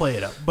has to play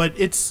it up. But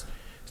it's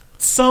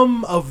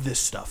some of this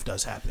stuff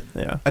does happen.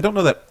 Yeah. I don't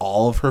know that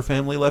all of her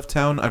family left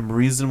town. I'm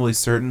reasonably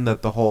certain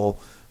that the whole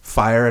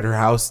fire at her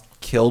house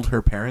killed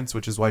her parents,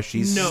 which is why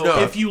she's No, No.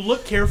 if you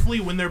look carefully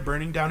when they're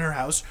burning down her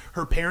house,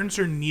 her parents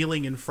are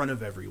kneeling in front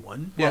of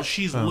everyone Yeah. while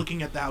she's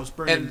looking at the house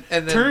burning.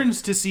 And then-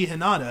 turns to see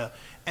Hinata,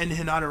 and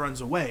Hinata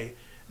runs away.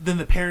 Then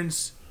the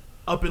parents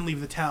up and leave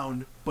the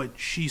town, but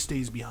she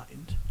stays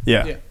behind.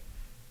 Yeah. Yeah.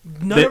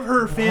 None They- of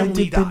her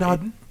family did they died. not-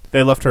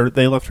 They left her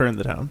in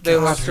the town. They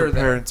left her her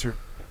there. parents are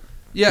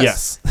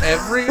Yes.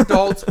 Every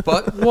adult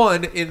but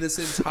one in this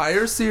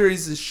entire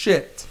series is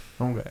shit.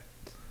 okay.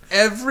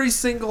 Every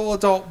single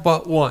adult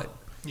but one.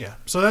 Yeah,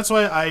 so that's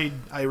why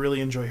I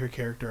really enjoy her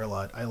character a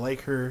lot. I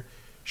like her.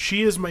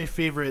 She is my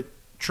favorite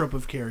trope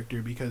of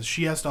character because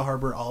she has to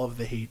harbor all of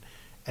the hate,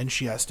 and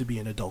she has to be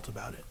an adult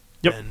about it.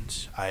 Yep.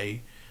 And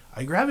I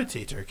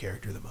gravitate to her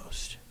character the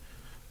most.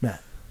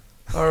 Matt.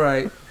 All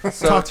right.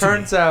 So Talk it to me.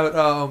 turns out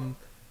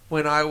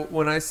when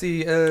I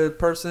see a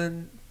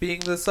person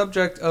being the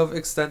subject of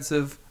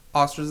extensive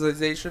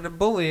ostracization and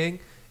bullying,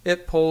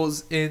 it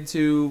pulls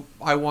into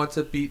I want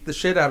to beat the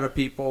shit out of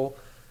people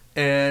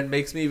and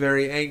makes me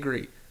very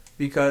angry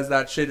because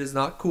that shit is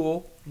not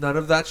cool. None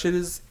of that shit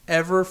is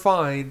ever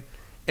fine.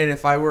 And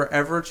if I were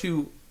ever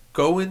to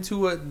go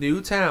into a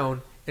new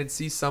town and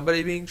see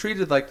somebody being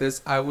treated like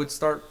this, I would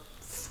start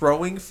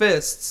throwing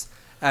fists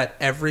at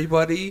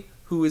everybody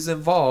who is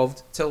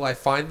involved till I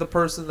find the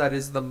person that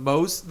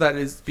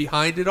is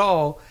behind it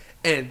all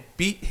and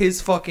beat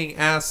his fucking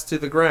ass to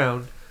the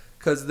ground,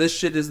 because this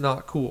shit is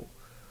not cool.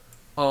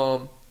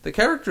 The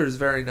character is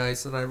very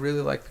nice and I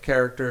really like the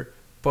character,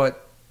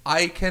 but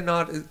I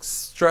cannot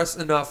stress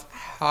enough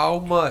how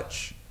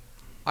much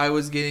I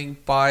was getting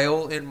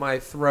bile in my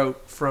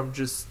throat from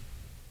just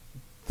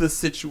the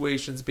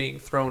situations being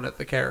thrown at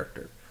the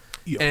character.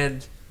 Yeah.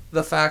 And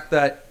the fact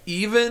that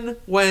even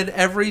when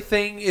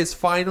everything is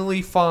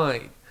finally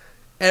fine,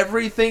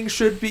 everything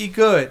should be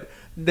good,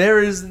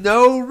 there is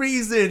no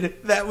reason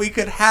that we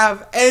could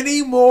have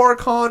any more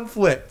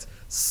conflict.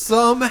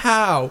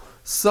 Somehow,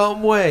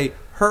 some way,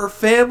 her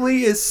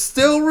family is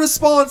still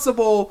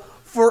responsible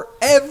for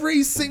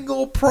every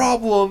single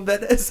problem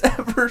that has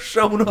ever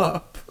shown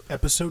up.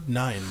 Episode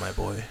 9, my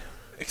boy.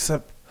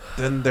 Except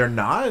then they're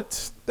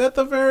not at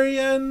the very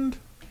end.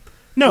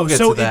 No, We'll get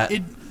so to that.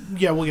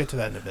 yeah, we'll get to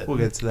that in a bit. We'll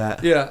get to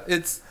that. Yeah,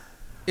 it's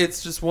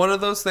just one of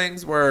those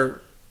things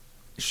where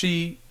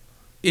she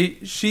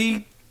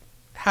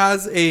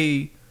has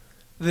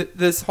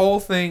this whole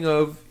thing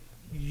of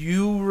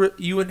you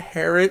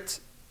inherit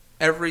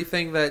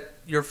everything that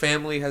your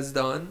family has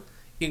done,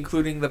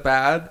 including the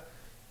bad,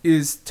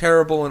 is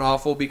terrible and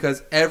awful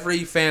because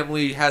every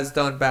family has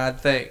done bad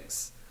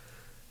things.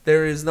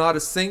 There is not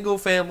a single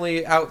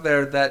family out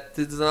there that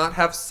does not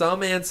have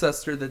some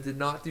ancestor that did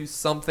not do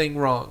something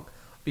wrong.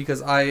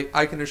 Because I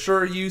can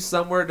assure you,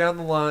 somewhere down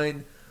the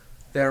line,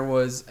 there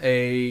was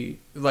a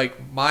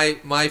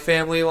my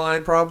family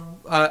line problem.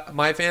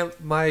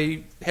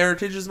 My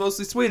heritage is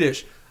mostly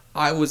Swedish.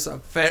 I was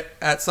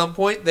at some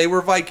point they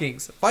were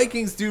Vikings.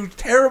 Vikings do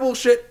terrible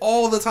shit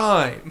all the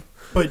time.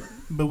 But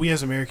we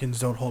as Americans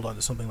don't hold on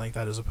to something like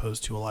that as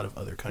opposed to a lot of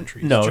other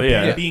countries. No,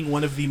 Japan yeah. being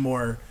one of the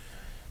more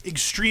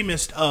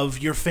extremist of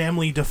your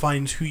family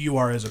defines who you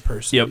are as a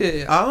person. Yep.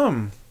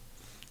 Yeah.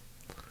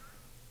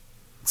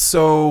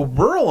 So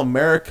rural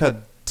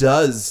America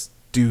does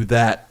do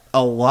that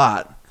a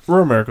lot.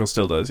 Rural America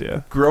still does,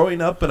 yeah.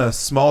 Growing up in a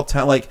small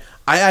town, like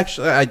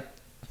I'm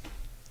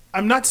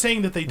not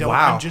saying that they don't.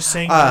 Wow. I'm just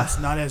saying that it's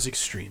not as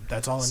extreme.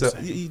 That's all I'm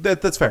saying.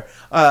 That's fair.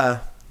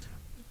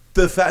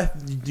 The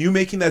fact you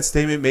making that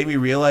statement made me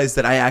realize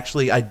that I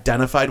actually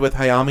identified with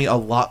Hayami a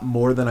lot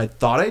more than I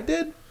thought I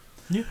did.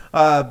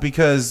 Yeah.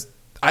 Because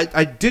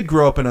I did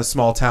grow up in a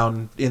small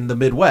town in the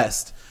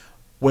Midwest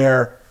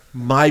where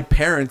my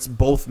parents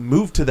both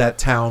moved to that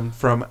town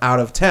from out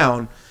of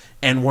town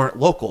and weren't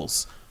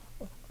locals.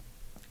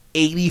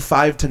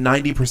 85 to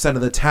 90%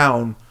 of the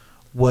town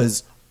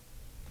was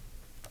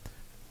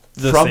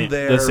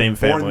The same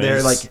born there,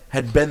 families. like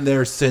had been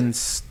there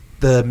since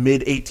the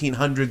mid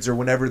 1800s or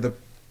whenever the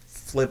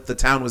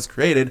town was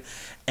created,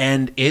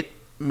 and it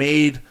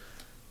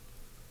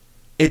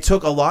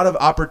took a lot of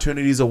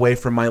opportunities away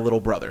from my little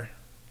brother.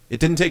 It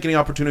didn't take any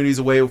opportunities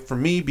away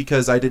from me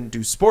because I didn't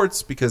do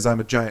sports because I'm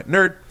a giant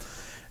nerd,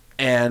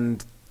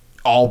 and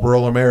all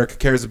rural America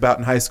cares about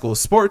in high school is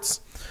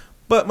sports.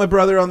 But my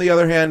brother, on the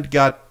other hand,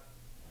 got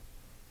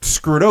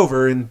screwed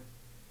over in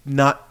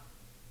not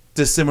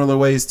dissimilar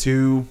ways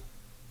to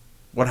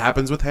what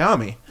happens with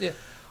Hayami. Yeah.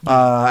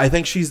 I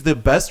think she's the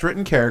best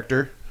written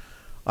character.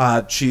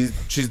 She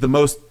is the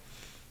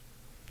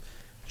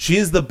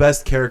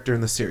best character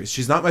in the series.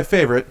 She's not my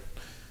favorite,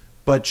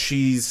 but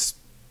she's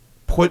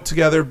put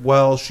together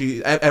well.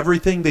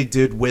 Everything they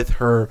did with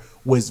her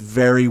was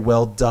very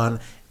well done,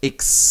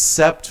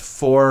 except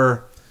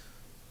for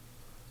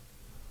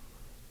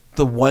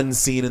the one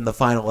scene in the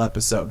final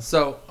episode.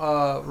 So,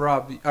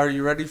 Rob, are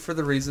you ready for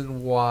the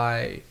reason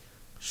why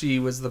she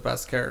was the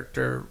best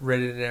character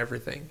written in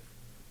everything?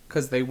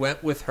 Because they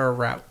went with her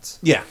route.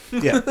 Yeah.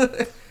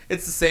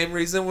 It's the same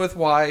reason with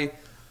why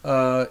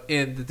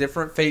in the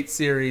different Fate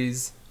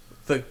series,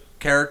 the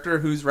character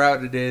whose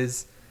route it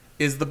is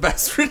the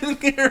best written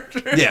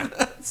character. Yeah.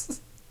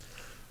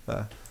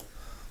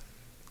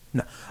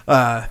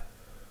 No.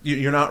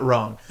 You're not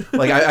wrong.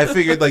 Like I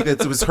figured, like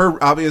it was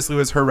her. Obviously, it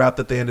was her route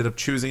that they ended up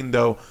choosing.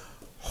 Though,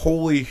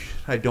 holy,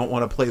 I don't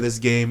want to play this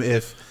game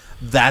if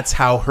that's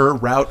how her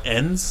route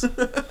ends.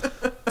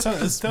 It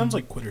sounds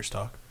like quitter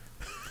stock.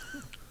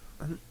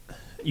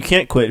 You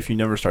can't quit if you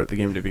never start the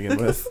game to begin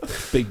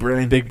with. Big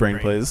brain. Big brain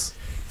plays.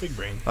 Big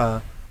brain.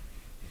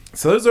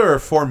 So those are our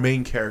four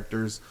main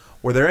characters.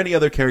 Were there any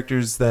other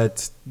characters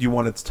that you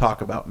wanted to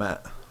talk about,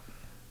 Matt?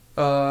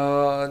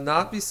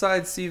 Not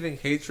besides seething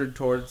hatred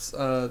towards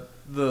the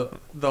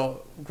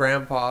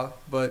grandpa,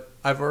 but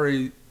I've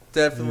already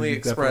definitely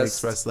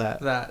expressed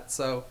that.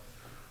 So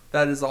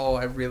that is all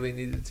I really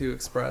needed to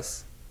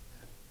express.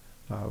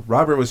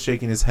 Robert was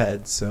shaking his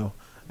head. So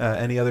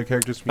any other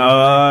characters from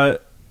you?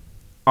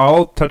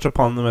 I'll touch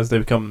upon them as they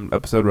become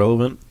episode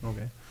relevant.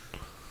 Okay.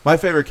 My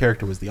favorite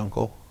character was the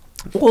uncle.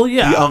 Well,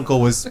 yeah. The uncle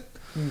was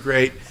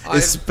great,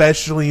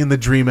 especially in the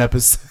dream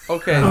episode.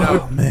 Okay,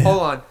 Oh, no, man.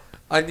 hold on.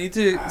 I need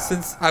to,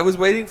 since I was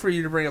waiting for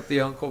you to bring up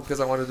the uncle because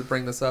I wanted to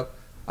bring this up.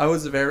 I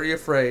was very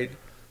afraid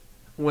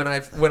when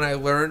I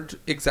learned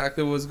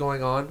exactly what was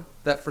going on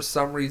that for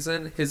some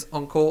reason his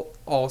uncle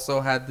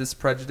also had this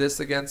prejudice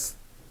against.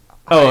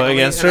 Hailey,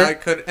 against and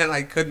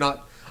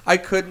her? I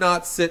could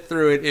not sit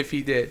through it if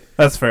he did.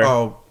 That's fair.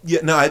 Oh, yeah,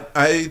 no,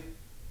 I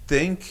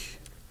think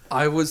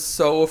I was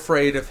so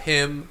afraid of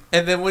him,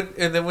 and then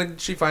when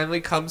she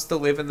finally comes to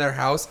live in their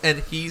house and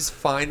he's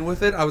fine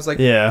with it, I was like,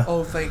 Yeah.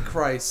 oh, thank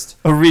Christ,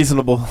 A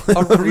reasonable,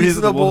 a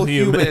reasonable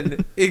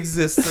human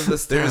exists in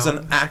this town. there's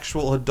an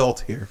actual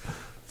adult here.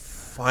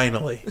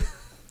 Finally.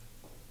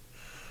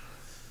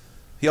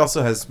 He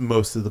also has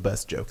most of the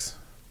best jokes.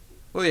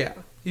 Well, yeah,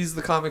 he's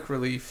the comic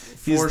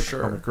relief He's for the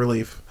sure. comic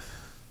relief.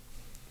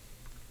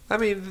 I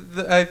mean,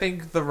 I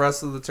think the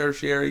rest of the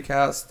tertiary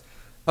cast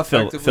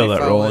effectively fill that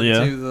fell role, into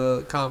yeah.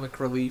 the comic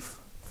relief,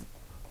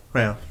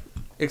 Yeah.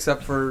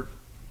 except for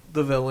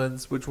the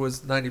villains, which was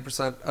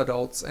 90%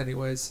 adults,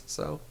 anyways.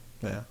 So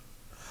Yeah.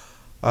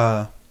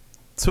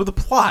 So the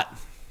plot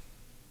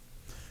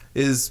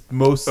is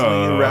mostly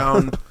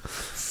around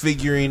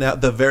figuring out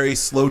the very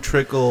slow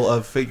trickle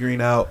of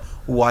figuring out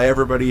why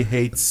everybody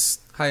hates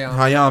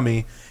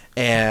Hayami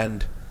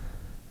and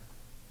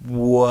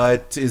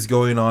what is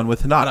going on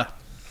with Hinata.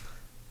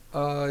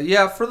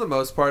 Yeah, for the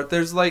most part,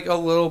 there's like a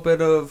little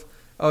bit of,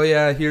 oh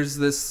yeah, here's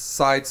this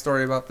side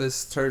story about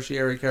this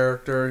tertiary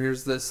character.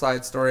 Here's this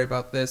side story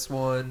about this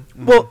one.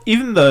 Well,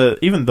 even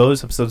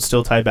those episodes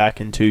still tie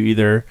back into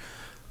either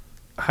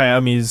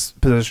Hayami's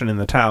position in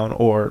the town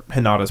or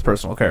Hinata's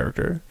personal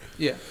character.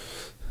 Yeah.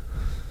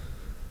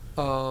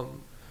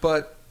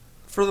 But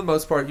for the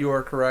most part, you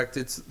are correct.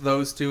 It's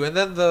those two, and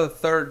then the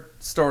third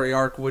story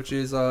arc, which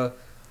is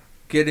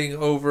getting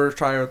over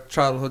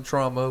childhood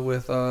trauma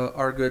with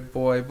our good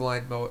boy with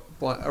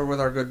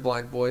our good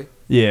blind boy.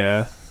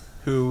 Yeah,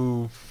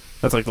 Who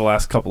that's like the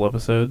last couple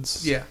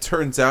episodes. Yeah.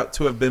 turns out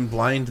to have been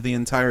blind the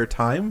entire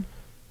time.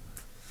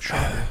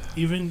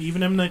 Even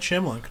M. Night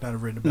Shyamalan could not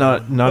have written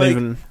about it. Not Like-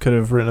 even could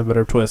have written a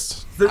better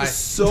twist. There's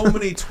so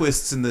many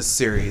twists in this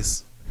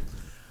series.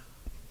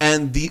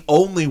 And the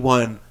only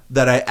one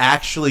that I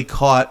actually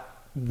caught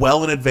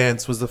well in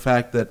advance was the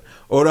fact that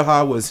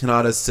Odaha was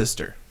Hinata's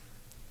sister.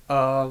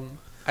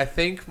 I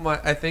think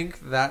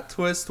that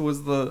twist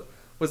was the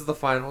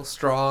final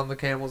straw on the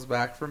camel's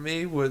back for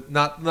me. Was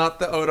not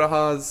the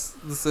Odaha's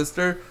the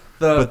sister.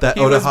 But that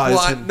he was Odaha is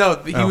blind. him. No,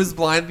 he Oh. was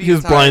blind. He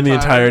was blind the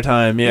entire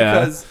time. Yeah,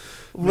 Because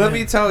let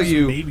me tell Some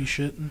you, baby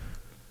shit.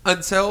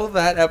 until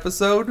that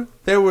episode,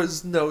 there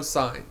was no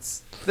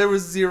signs. There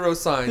was zero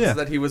signs Yeah.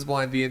 that he was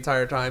blind the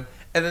entire time.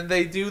 And then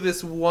they do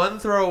this one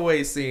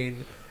throwaway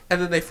scene,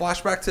 and then they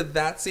flash back to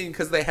that scene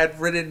because they had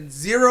written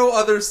zero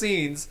other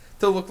scenes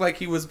to look like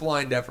he was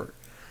blind ever.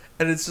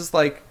 And it's just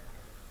like,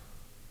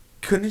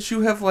 couldn't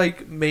you have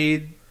like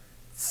made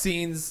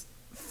scenes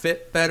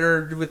fit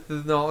better with the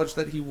knowledge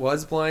that he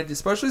was blind,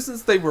 especially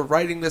since they were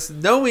writing this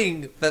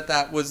knowing that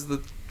that was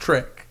the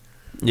trick.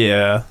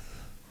 yeah.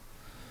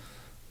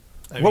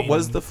 What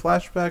was the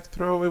flashback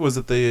throwaway? Was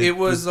it the? It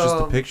was, just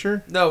the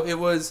picture. No, it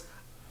was.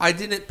 I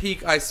didn't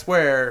peek. I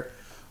swear.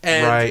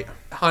 And Right.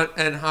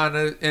 And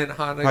Hanagi,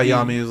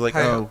 Hayami was like,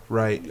 "Oh,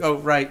 right." Oh,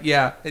 right,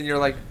 yeah. And you're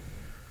like,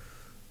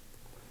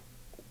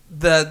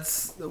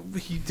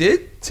 he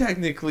did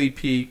technically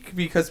peek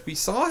because we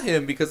saw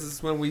him because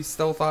it's when we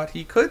still thought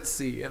he could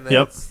see. And then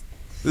Yep.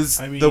 This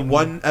I the mean-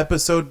 one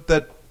episode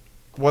that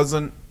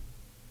wasn't.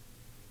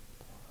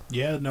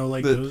 Yeah, no,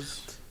 like The-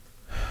 those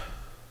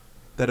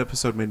That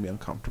episode made me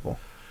uncomfortable.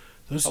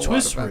 those A lot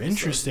twists of were episodes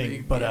interesting,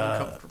 made but me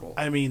uncomfortable.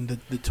 I mean,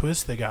 the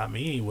twist that got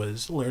me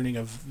was learning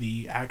of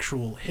the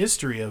actual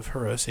history of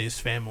Hirosei's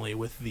family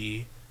with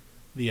the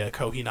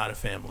Kohinata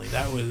family.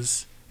 That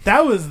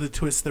was the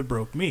twist that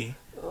broke me.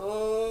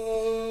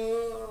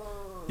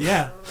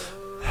 Yeah,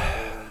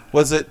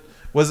 Was it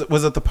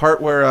the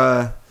part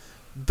where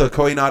the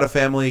Koinata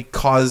family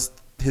caused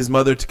his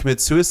mother to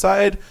commit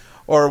suicide,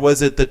 or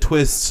was it the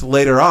twist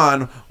later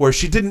on where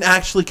she didn't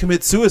actually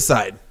commit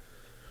suicide?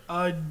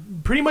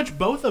 pretty much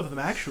both of them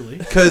actually.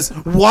 Because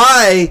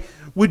why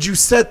would you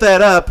set that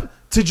up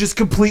to just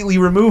completely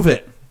remove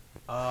it?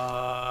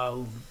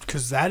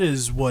 Because that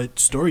is what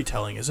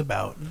storytelling is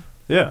about.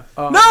 Yeah.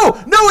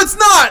 No, it's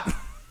not.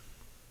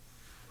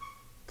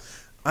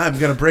 I'm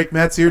gonna break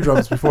Matt's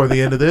eardrums before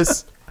the end of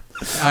this.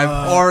 I've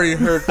already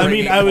heard. I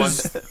mean, I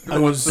was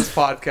this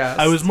podcast.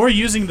 I was more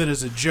using that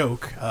as a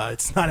joke.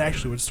 It's not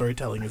actually what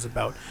storytelling is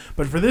about.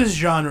 But for this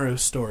genre of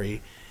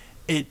story,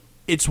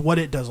 it's what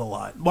it does a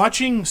lot.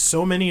 Watching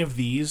so many of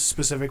these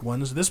specific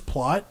ones, this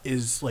plot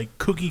is like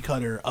cookie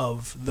cutter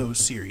of those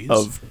series.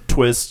 Of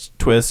twist,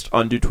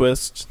 undo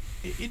twist.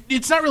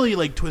 It's not really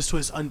like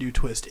twist, undo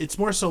twist. It's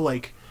more so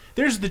like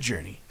there's the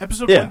journey.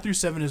 Episode Yeah. 1 through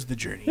 7 is the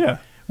journey. Yeah.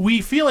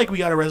 We feel like we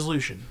got a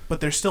resolution, but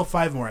there's still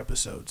 5 more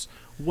episodes.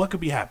 What could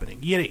be happening?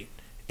 You get 8.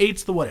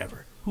 8's the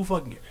whatever. Who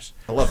fucking cares?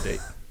 I love date.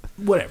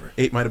 whatever.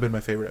 8 might have been my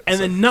favorite And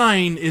episode. then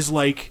 9 is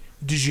like,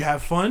 did you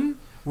have fun?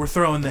 We're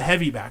throwing the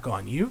heavy back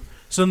on you.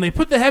 So then they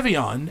put the heavy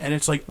on, and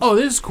it's like, oh,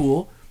 this is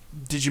cool.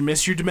 Did you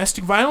miss your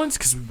domestic violence?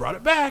 Because we brought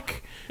it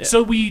back. Yeah.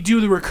 So we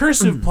do the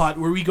recursive plot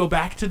where we go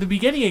back to the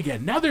beginning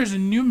again. Now there's a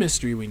new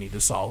mystery we need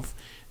to solve.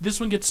 This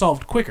one gets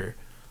solved quicker.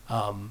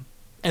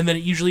 And then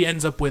it usually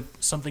ends up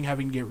with something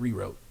having to get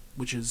rewrote,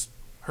 which is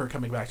her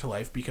coming back to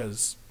life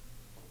because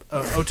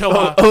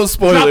Otoa.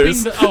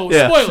 Spoilers.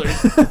 Yeah.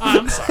 Spoilers.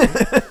 I'm sorry.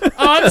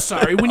 I'm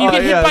sorry. When you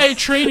get hit yes. by a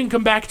train and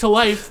come back to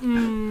life.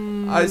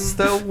 I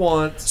still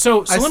want. So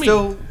let me.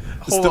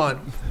 Hold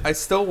on. I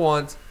still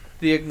want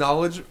the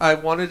acknowledge. I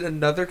wanted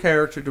another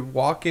character to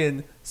walk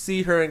in,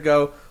 see her, and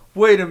go,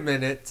 "Wait a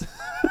minute,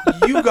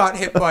 you got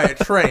hit by a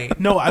train."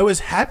 No, I was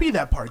happy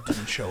that part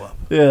didn't show up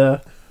Yeah.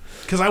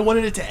 because I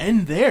wanted it to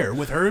end there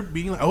with her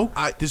being like, "Oh,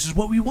 this is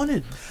what we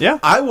wanted." Yeah.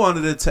 I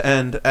wanted it to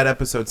end at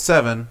episode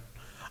 7.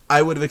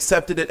 I would have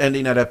accepted it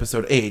ending at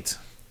episode 8.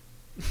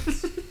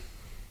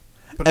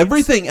 But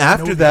Everything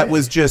after that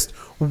was just,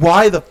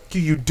 why the f*** are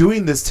you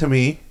doing this to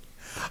me?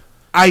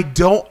 I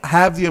don't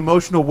have the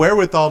emotional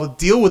wherewithal to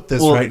deal with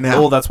this right now.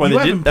 Well, that's why You they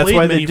haven't did. That's played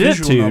why they many did it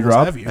visual to you, novels,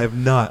 Rob. have you? I have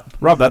not.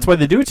 Rob, that's why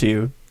they do it to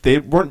you. They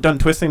weren't done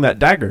twisting that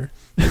dagger.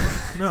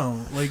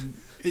 No, like,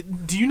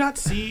 do you not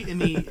see in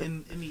the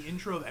in the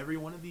intro of every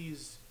one of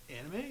these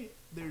anime?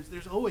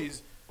 There's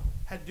always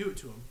had to do it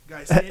to him.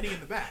 Guy standing in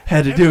the back.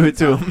 Had to do Every it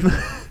to time. him.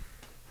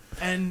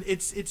 And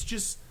it's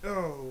just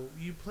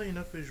you play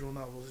enough visual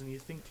novels and you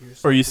think to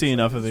yourself, Or you see it's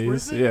enough like, of is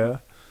this these. worth it? Yeah.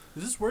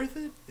 Is this worth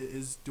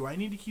it? Do I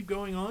need to keep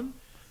going on?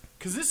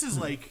 Because this is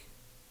like,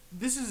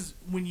 this is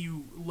when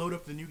you load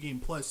up the New Game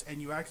Plus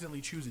and you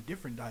accidentally choose a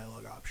different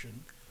dialogue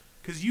option.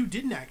 Because you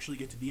didn't actually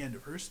get to the end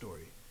of her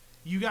story.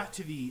 You got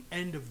to the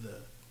end of the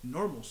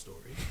normal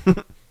story,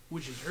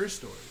 which is her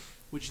story,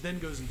 which then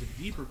goes into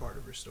the deeper part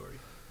of her story.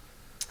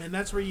 And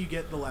that's where you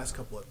get the last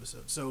couple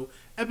episodes. So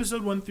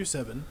episode 1 through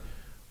 7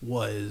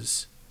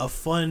 was a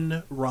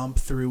fun romp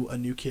through a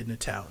new kid in a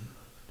town.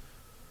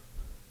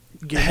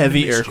 Getting Heavy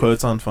into air mischief.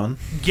 quotes on fun.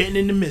 Getting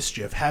into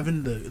mischief,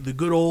 having the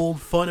good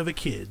old fun of a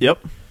kid. Yep.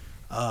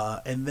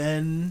 And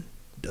then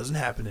doesn't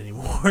happen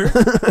anymore.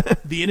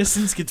 The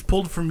innocence gets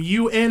pulled from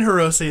you and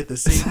Hirose at the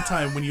same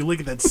time when you look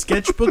at that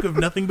sketchbook of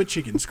nothing but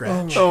chicken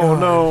scratch. Oh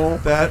no.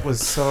 That was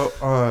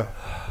so...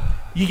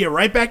 You get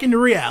right back into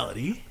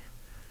reality.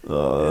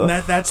 And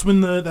that's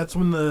when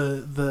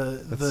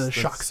the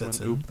shock sets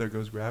when, in. Oop, there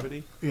goes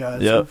gravity. Yeah.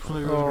 Yep. when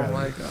there goes Oh gravity.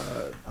 my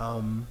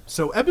god.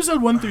 So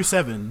episode 1 through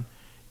 7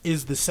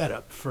 is the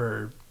setup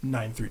for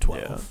 9 through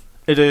 12. Yeah.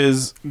 It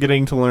is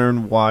getting to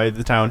learn why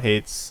the town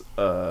hates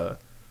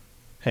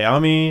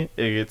Hayami.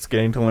 It's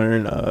getting to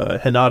learn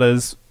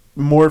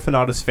more of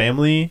Hinata's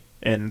family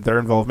and their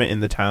involvement in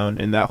the town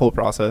in that whole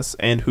process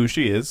and who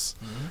she is.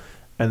 Mm-hmm.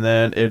 And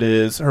then it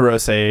is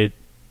Hirose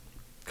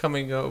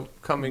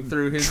Coming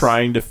through his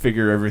trying to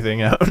figure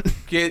everything out.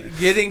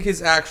 getting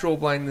his actual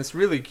blindness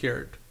really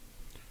cured.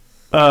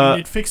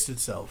 It fixed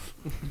itself.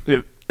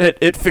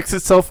 It fixed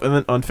itself and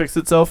then unfixed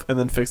itself and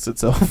then fixed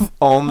itself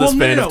all in the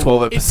span of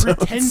 12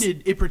 episodes.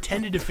 It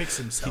pretended to fix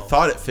He himself.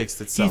 thought it fixed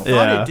He itself.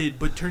 thought Yeah. it did,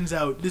 but turns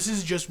out this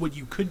is just what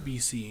you could be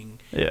seeing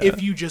Yeah.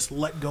 if you just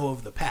let go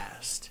of the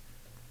past.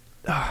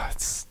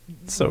 It's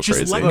so Just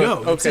crazy. let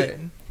go. That's Okay. it.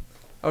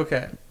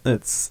 Okay.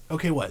 It's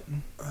Okay, what?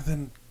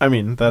 Then I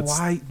mean that's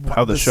why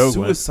how the show went.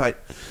 suicide?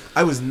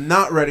 I was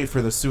not ready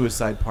for the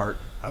suicide part.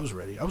 I was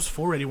ready. I was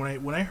full ready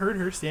when I heard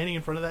her standing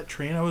in front of that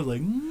train. I was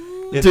like,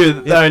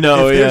 Dude, I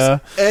know, if yeah.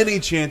 there's any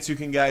chance you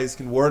guys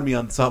can warn me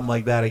on something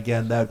like that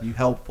again, that would be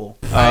helpful.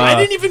 I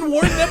didn't even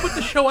warn them with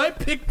the show I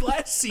picked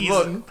last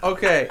season. Look.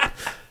 Okay.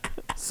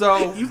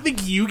 So You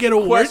think you get a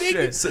warning?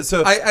 question.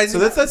 So I-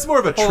 that's more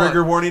of a hold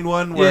trigger on. warning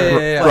one. Yeah, Where yeah,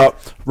 yeah. like,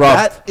 Rob,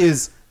 that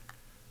is.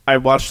 I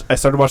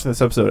started watching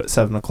this episode at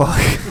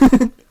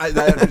 7:00. I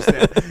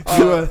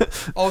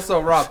understand.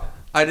 Also, Rob,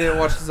 I didn't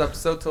watch this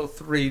episode till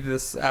 3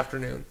 this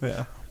afternoon.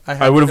 Yeah.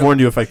 had I would to have go- warned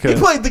you if I He could.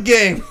 played the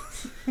game.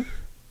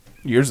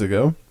 Years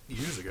ago.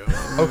 Years ago.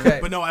 Okay.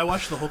 But no, I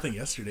watched the whole thing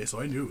yesterday, so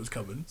I knew it was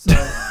coming.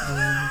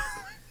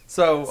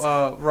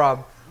 So,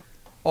 Rob,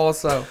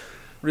 also,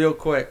 real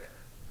quick,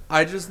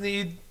 I just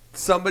need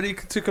somebody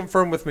to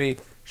confirm with me.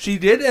 She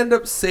did end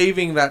up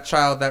saving that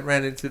child that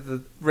ran into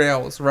the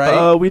rails,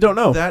 right? We don't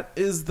know. That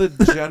is the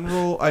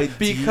general idea.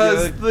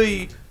 Because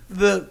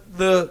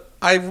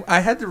I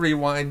had to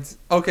rewind.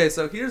 Okay,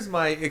 so here's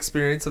my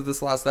experience of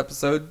this last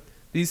episode.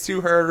 These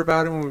two heard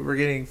about it when we were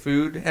getting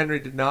food. Henry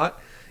did not.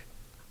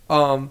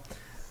 My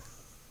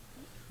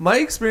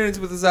experience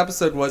with this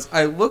episode was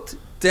I looked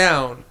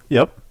down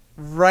Yep.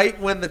 right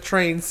when the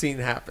train scene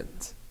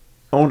happened.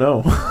 Oh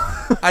no.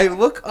 I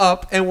look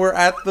up and we're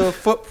at the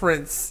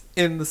footprints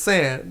in the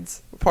sand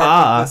part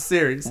of the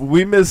series.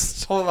 We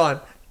missed. Hold on.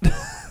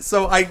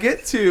 So I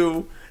get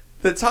to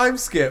the time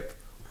skip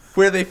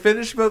where they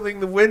finish building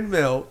the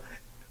windmill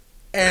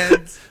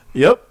and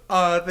Yep.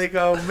 they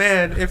go,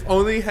 man, if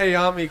only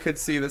Hayami could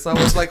see this. I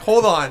was like,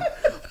 hold on.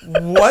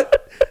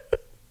 What?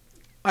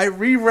 I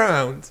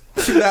rewound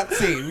to that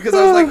scene because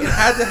I was like, it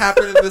had to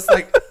happen in this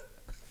like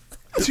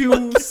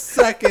 2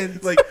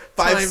 seconds, like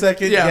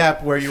 5-second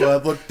gap where you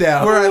look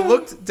down. where I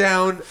looked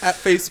down at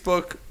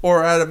Facebook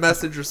or at a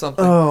message or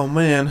something, Oh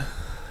man.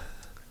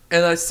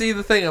 and I see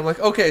the thing. I'm like,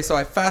 okay, so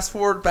I fast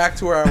forward back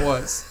to where I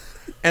was,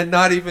 and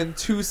not even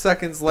 2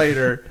 seconds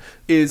later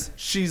is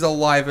she's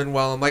alive and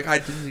well. I'm like, I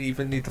didn't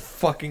even need to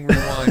fucking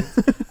rewind.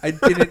 I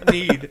didn't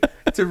need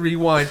to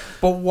rewind.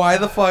 But why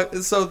the fuck?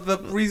 So the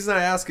reason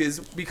I ask is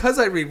because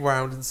I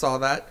rewound and saw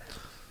that,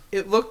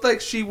 it looked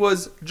like she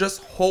was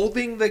just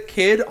holding the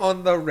kid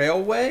on the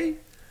railway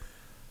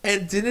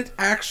and didn't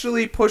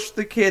actually push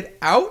the kid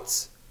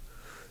out.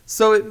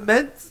 So it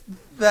meant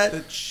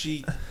that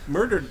she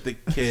murdered the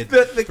kid.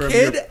 that the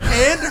kid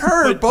and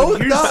her both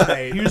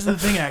died. Here's the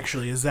thing,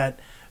 actually, is that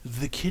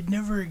the kid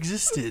never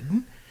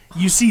existed.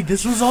 You see,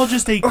 this was all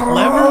just a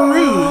clever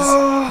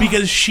ruse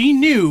because she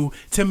knew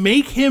to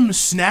make him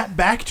snap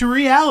back to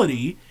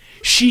reality,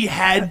 she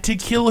had to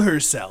kill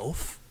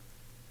herself.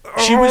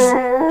 He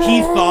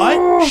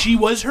thought she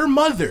was her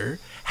mother.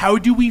 How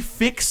do we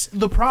fix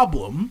the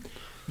problem?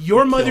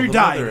 Your mother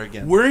died.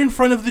 Again. We're in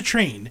front of the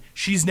train.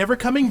 She's never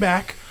coming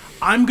back.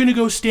 I'm going to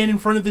go stand in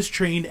front of this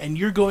train, and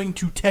you're going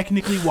to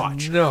technically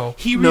watch. No.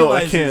 He No,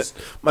 I realizes,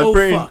 can't. My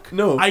brain. Fuck,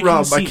 No, I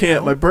Rob, see I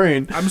can't. now. My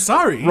brain. I'm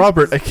sorry.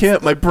 Robert, I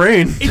can't. My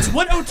brain. It's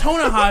what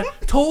Otonaha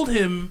told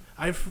him.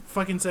 I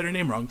fucking said her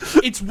name wrong.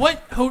 It's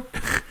what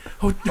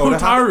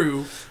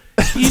Hotaru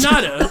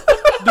Hinata,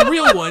 the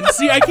real one.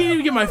 See, I can't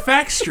even get my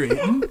facts straight.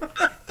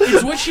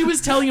 It's what she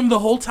was telling him the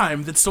whole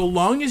time, that so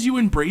long as you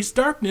embrace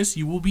darkness,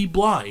 you will be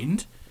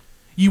blind.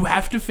 You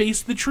have to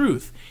face the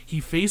truth. He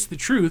faced the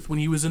truth when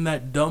he was in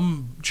that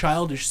dumb,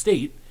 childish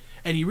state,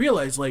 and he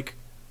realized, like,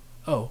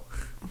 oh,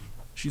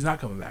 she's not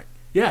coming back.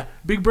 Yeah,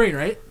 big brain,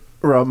 right?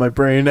 Rob, my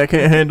brain. I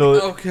can't handle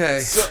it. Okay.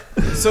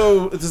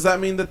 So does that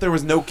mean that there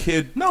was no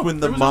kid when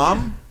the there was no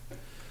mom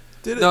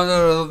did it?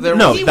 No.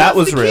 No. He that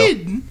was the real.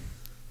 Kid.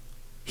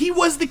 He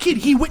was the kid.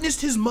 He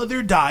witnessed his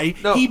mother die.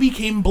 No. He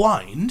became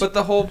blind. But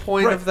the whole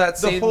point Right, of that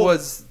the scene whole-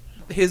 was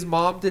his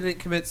mom didn't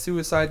commit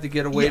suicide to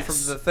get away Yes.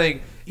 from the thing.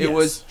 It Yes.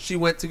 was she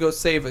went to go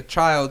save a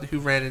child who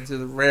ran into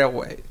the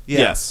railway.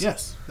 Yes.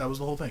 Yes, that was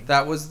the whole thing.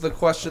 That was the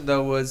question,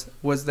 though.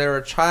 Was there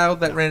a child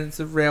that ran into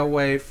the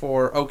railway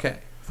for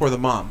For the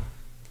mom.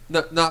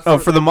 No, not Oh,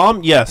 for the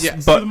mom, yes.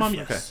 Yes. For But the mom,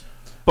 yes. okay.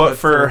 but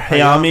for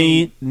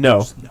Hayami,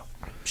 no. No.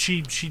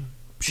 She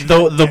The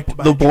got decked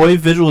by the a boy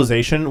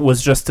visualization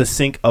was just to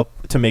sync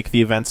up to make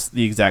the events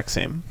the exact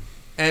same.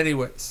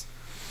 Anyways,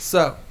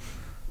 so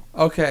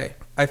okay,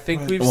 I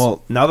think we've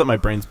Well, now that my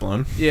brain's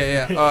blown.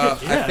 yeah. yeah,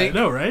 I think I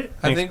know, right?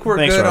 I think we're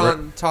Thanks, good Robert.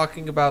 on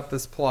talking about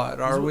this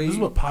plot. Are we? This is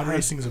what pod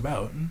racing's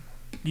about.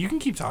 You can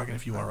keep talking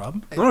if you want,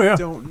 Rob. Oh yeah.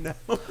 Don't know.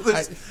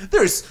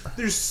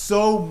 There's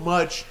so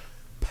much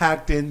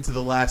packed into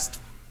the last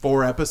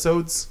 4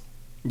 episodes.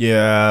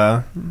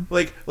 Yeah.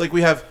 Like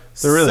we have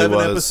There really 7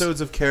 was.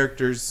 episodes of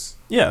characters.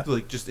 Yeah.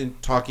 Like just in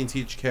talking to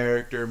each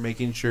character,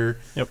 making sure.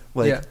 Yep.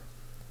 Like Yeah.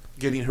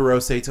 getting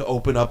Hirose to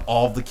open up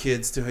all the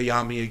kids to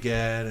Hayami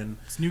again, and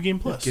It's New Game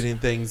Plus. getting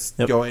things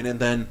Yep. going, and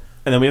then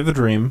And then we have the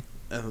dream,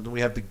 we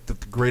have the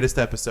greatest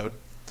episode,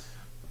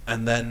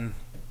 and then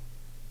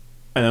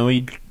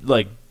we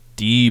like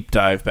deep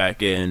dive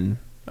back in.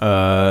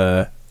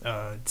 and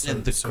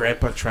the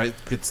grandpa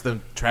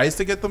tries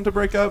to get them to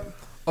break up,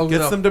 Oh,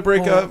 gets no. them to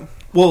break Hold up. on.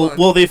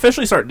 Well, they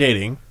officially start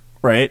dating,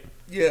 right?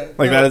 Yeah,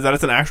 Like no. that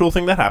is an actual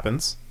thing that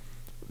happens.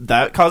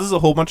 That causes a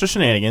whole bunch of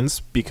shenanigans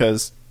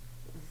because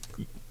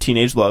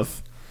teenage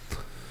love.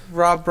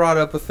 Rob brought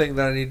up a thing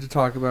that I need to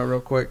talk about real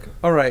quick.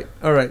 All right.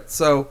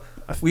 So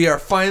we are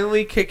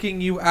finally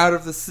kicking you out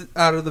of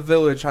the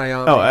village,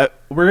 Hayami. Oh,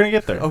 we're gonna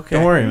get there. Okay.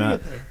 Don't worry, We're gonna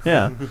Matt. get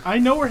Yeah. I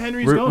know where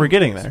Henry's We're- going. we're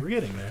getting there. We're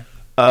getting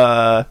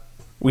there.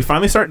 We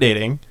finally start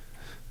dating.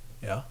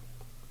 Yeah.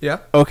 Yeah.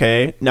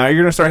 Okay, now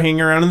you're gonna start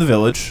hanging around in the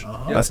village.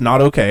 Uh-huh. That's not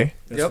okay.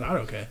 That's Yep. not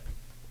okay.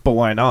 But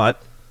why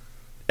not?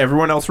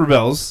 Everyone else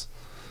rebels,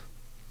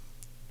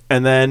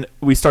 and then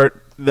we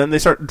start. Then they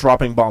start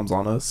dropping bombs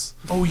on us.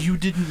 Oh, you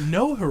didn't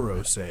know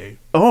Hirose.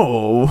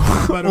 Oh,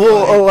 Butterfly,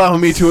 will allow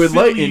me to fill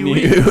enlighten you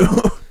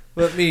you.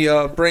 Let me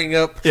bring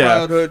up Yeah.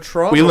 childhood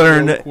trauma. We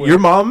learn real quick. your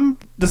mom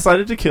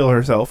decided to kill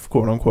herself,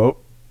 quote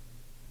unquote.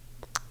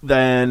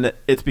 Then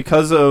it's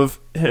because of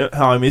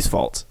Hayami's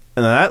fault,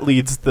 and then that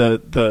leads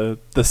the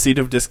seed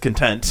of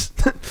discontent.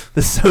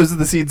 This sows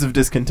the seeds of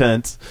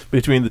discontent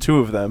between the two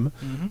of them,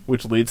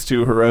 which leads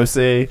to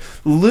Hirose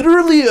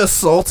literally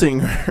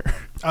assaulting her.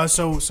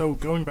 So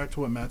going back to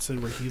what Matt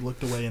said, where he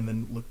looked away and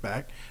then looked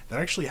back, that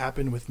actually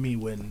happened with me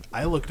when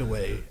I looked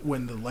away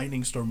when the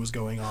lightning storm was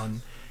going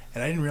on,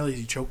 and I didn't realize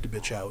he choked a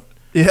bitch out.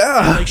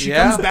 Yeah, Like she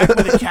Yeah. comes back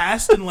with a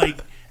cast and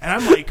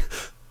I'm like,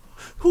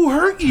 who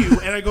hurt you?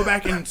 And I go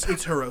back and it's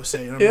Hirose.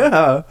 And I'm like,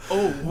 yeah.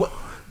 oh,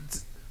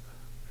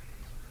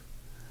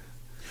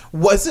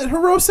 Was it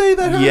Hirose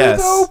that hurt Yes.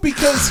 her though?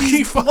 Because He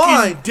he's fucking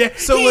blind. de-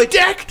 he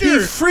decked he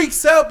her.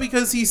 freaks out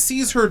because he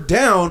sees her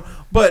down.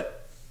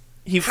 But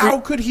He how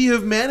could he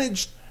have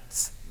managed?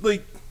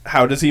 Like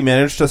How does he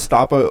manage to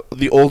stop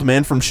the old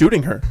man from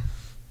shooting her?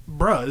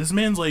 bruh,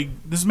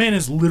 this man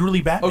is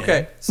literally Batman.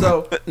 Okay,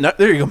 so No,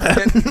 there you go,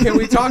 Matt. can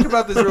we talk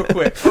about this real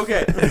quick?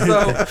 Okay,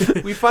 so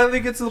we finally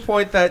get to the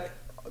point that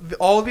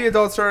all the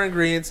adults are in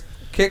agreement.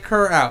 Kick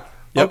her out.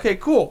 Yep. Okay,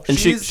 cool. And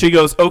she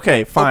goes,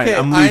 okay, fine, okay,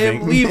 I'm I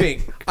leaving. am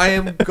leaving. I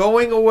am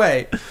going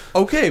away.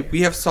 Okay,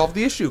 we have solved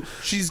the issue.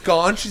 She's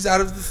gone. She's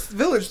out of this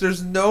village.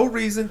 There's no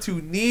reason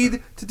to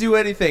need to do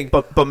anything.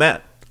 But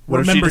Matt, what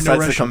if she Remember, no decides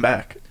to Russian. come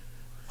back?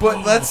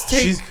 But let's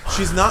take.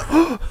 She's not.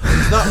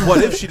 It's not.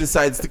 What if she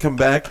decides to come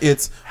back?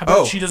 It's How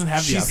about she doesn't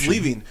have the she's option?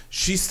 leaving.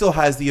 She still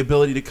has the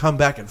ability to come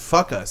back and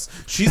fuck us.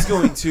 She's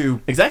going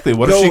to Exactly.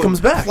 What go if she and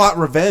comes back? plot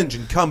revenge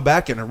and come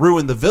back and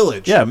ruin the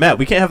village. Yeah, Matt,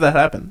 we can't have that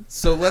happen.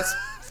 So let's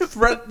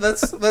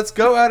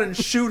go out and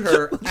shoot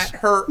her at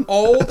her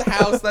old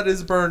house that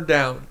is burned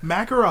down.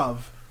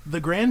 Makarov, the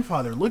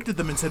grandfather, looked at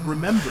them and said,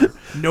 "Remember,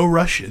 no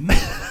Russian."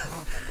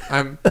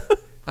 I'm.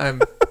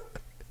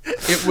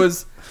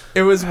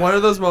 It was one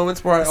of those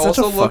moments where I Such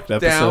a also looked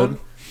fucked down, episode.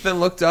 then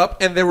looked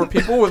up, and there were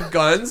people with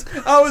guns.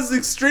 I was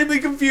extremely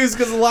confused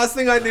because the last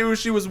thing I knew was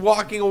she was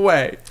walking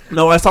away.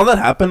 No, I saw that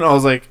happen. I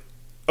was like,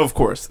 of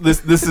course.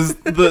 This is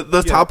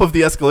the top of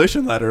the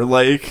escalation ladder.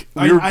 Like,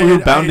 we were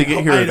bound to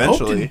get here I had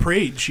hoped eventually. and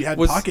prayed she had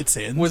Was- pocket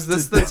sands. Was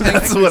this the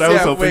That's what I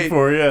was hoping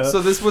for, yeah.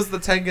 So this was the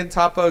Tengen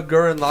Toppa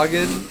Gurren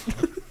Lagann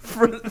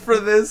for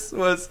this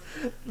was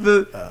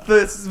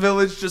this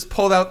village just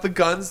pulled out the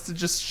guns to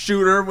just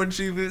shoot her when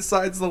she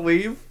decides to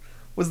leave.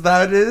 Was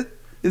that it?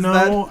 Is no,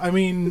 that I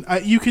mean,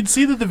 you could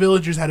see that the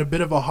villagers had a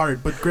bit of a heart,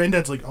 but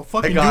Granddad's like, "I'll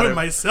fucking do got it it.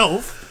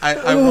 myself."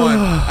 I won.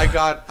 I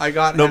got. No,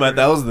 Henry. Matt,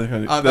 that was the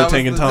that was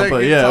Tengen the Toppa.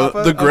 Tengen Yeah, Toppa?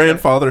 the Okay.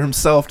 grandfather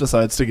himself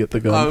decides to get the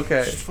gun.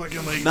 Okay. Just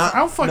fucking like, Not.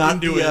 I'll fucking not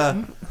do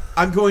the, it.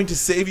 I'm going to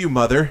save you,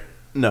 mother.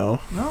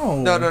 No.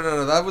 No,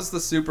 No. That was the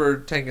Super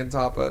Tengen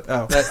Toppa.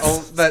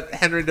 Oh. That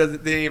Henry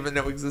didn't even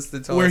know existed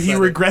until where I he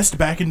said it. regressed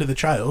back into the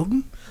child.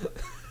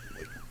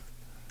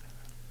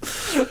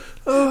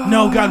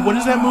 No, God, what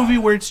is that movie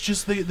where it's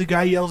just the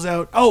guy yells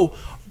out? Oh,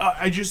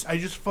 I just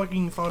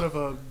fucking thought of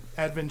a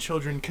Advent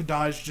Children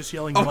Kadaj just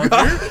yelling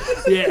mother.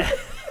 Yeah.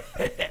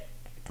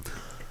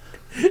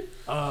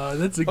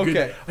 That's a good.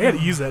 Okay. I gotta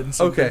use that in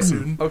something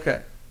soon.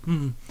 Okay.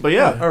 But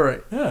yeah. All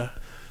right. Yeah.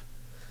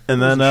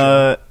 And then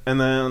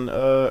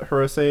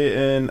Hirose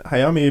and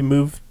Hayami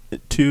moved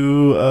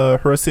to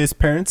Hirose's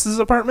parents'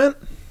 apartment.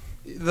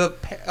 The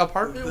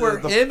apartment where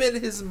him and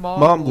his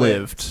mom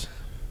lived.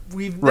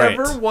 We've Right.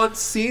 never once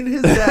seen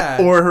his dad.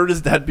 Or heard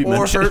his dad be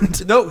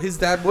mentioned. No, his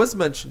dad was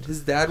mentioned.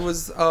 His dad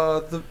was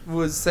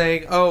was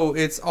saying, "Oh,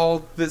 it's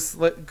all this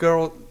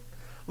girl."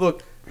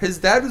 Look, his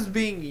dad was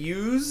being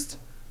used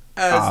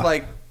as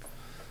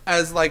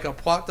like a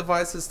plot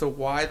device as to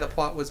why the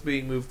plot was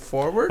being moved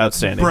forward.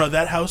 Outstanding. Bro,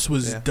 that house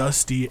was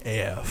dusty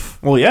AF.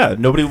 Well, yeah,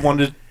 nobody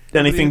wanted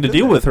anything to good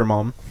deal there. with her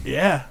mom.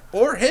 Yeah.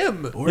 Or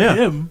him. Or Yeah.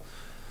 him.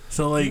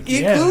 So, like,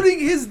 yeah.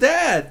 Including his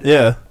dad.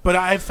 Yeah. But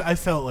I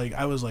felt like,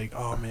 I was like,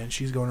 oh, man,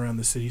 she's going around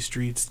the city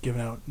streets giving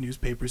out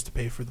newspapers to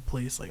pay for the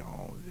place. Like,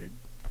 oh, it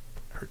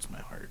hurts my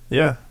heart.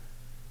 Yeah.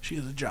 She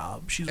has a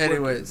job. She's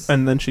Anyways.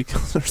 And then she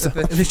kills herself.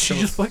 working. And then she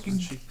just fucking...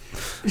 She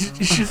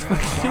just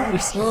fucking killed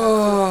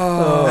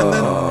herself. And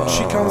then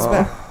she comes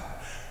back.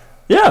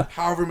 Yeah.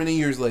 However many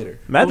years later.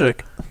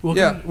 Magic.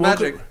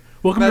 Magic.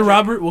 Welcome Magic. to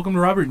Robert. Welcome to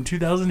Robert in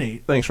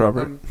 2008. Thanks,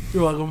 Robert.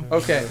 You're welcome.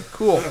 Okay,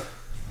 cool.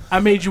 I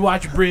made you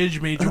watch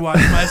Bridge, made you watch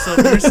Myself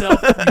and Yourself.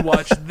 You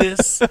watched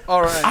this.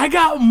 All right. I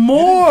got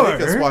more.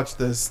 Make us watch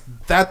this.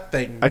 That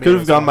thing. I could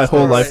have gone my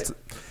whole life.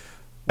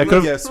 I could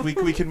have. Yes,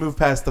 we can move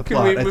past the Can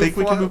plot. we I move think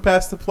we can plot? move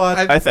past the plot.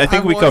 I think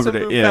we want covered to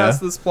it, move yeah.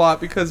 past this plot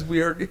because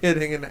we are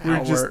hitting an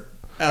hour just-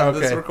 out of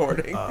this okay.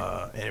 recording.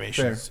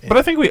 Animations. But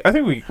I think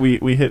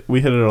we hit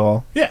it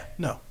all. Yeah,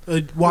 no.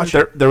 Watch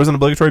it. There was an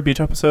obligatory beach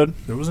episode.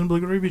 There was an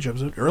obligatory beach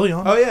episode early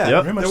on. Oh yeah,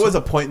 Yep. Very much there was so.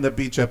 a point in the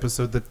beach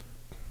episode that.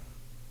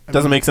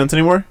 Doesn't make sense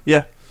anymore.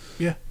 Yeah.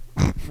 Yeah.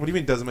 What do you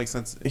mean doesn't make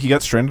sense? He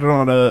got stranded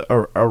on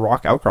a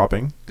rock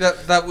outcropping.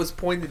 That was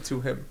pointed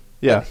to him.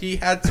 Yeah. That he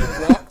had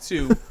to walk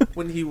to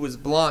when he was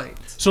blind.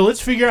 So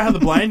let's figure out how the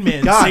blind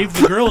man God. saved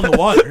the girl in the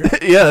water.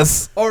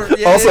 Yes. Or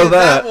Also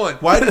that. one.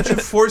 Why did you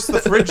force the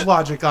fridge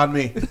logic on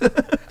me?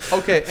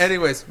 Okay.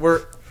 Anyways,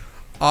 we're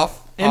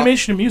off.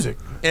 Animation and music.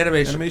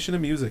 Animation. Animation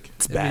and music.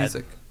 It's and bad.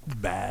 music.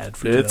 Bad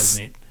for It's-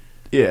 2008.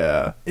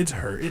 Yeah. It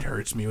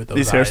hurts me with those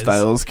These eyes.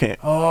 hairstyles can't.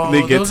 Oh,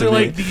 they get those to are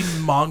me. like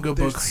the manga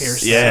book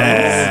hairstyles.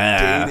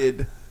 Yeah.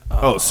 Dated.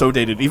 Oh, so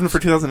dated, even for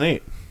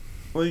 2008.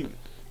 Like,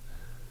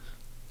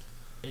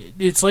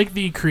 It's like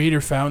the creator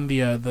found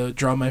the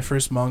draw my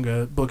first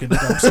manga book in the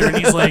dumpster, and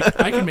he's like,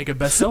 I can make a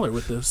bestseller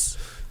with this.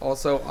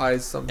 Also,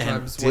 eyes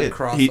sometimes And went did.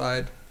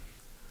 cross-eyed.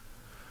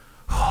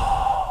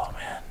 Oh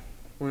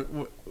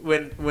man.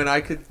 When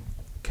I could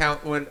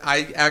count, when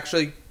I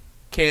actually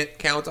can't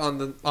count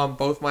on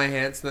both my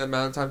hands the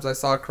amount of times I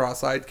saw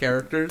cross-eyed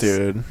characters.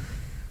 Dude.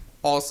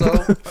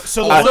 Also,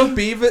 So also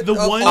Beavis. the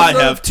one- I also,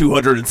 have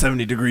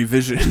 270-degree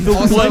vision.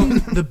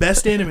 the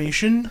best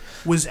animation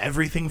was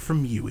everything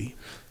from Yui.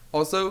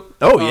 Also,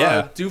 Oh,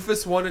 yeah.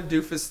 Doofus 1 and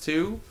Doofus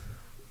 2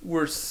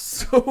 were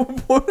so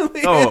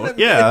poorly Oh, animated.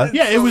 yeah.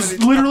 Yeah, it so was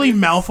many literally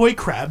times. Malfoy,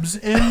 Krabs,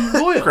 and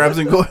Goyle. Crabs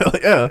and Goyle,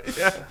 yeah.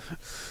 Yeah.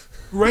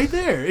 Right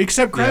there.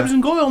 Except Krabs Yeah.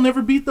 and Goyle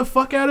never beat the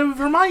fuck out of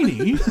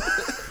Hermione.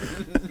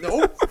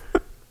 Nope.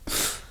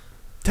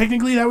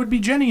 Technically, that would be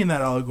Jenny in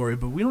that allegory,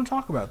 but we don't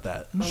talk about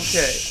that.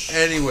 Okay.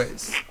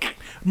 Anyways,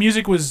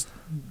 Music was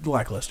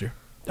lackluster.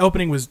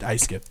 Opening was I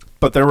skipped.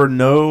 But there were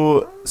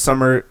no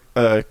summer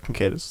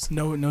cicadas.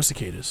 No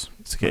cicadas.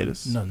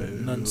 Cicadas.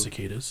 None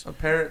cicadas.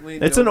 apparently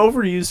It's an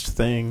overused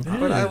thing.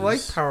 But I It like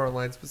is. power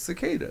lines with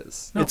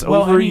cicadas. No, It's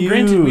well, I mean,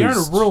 granted, we are in a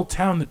overused. rural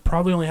town that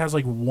probably only has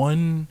like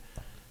one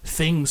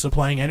thing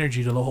supplying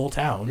energy to the whole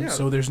town, Yeah.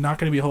 so there's not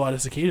going to be a whole lot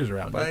of cicadas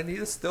around. But I it. need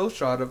a still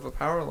shot of a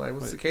power line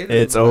with cicadas.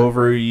 It's in the back.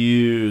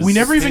 overused. We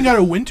never even got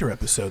a winter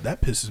episode.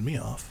 That pisses me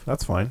off.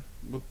 That's fine.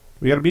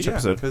 We got a beach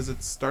episode. because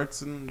it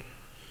starts in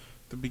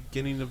the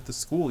beginning of the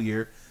school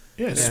year,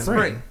 Yeah, it's Yeah.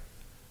 spring.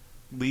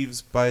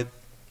 leaves by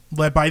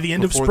By the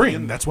end of Before the spring.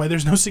 end. That's why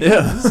there's no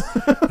cicadas.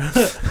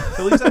 it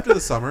leaves after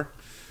the summer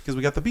because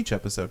we got the beach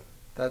episode.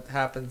 That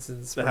happens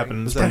in spring. happened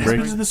in Was spring That that break.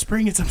 happens in the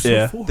spring. It's episode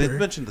Yeah. 4. They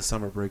mentioned the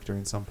summer break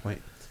during some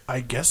point. I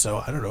guess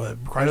so. I don't know. It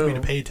requires me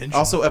to pay attention.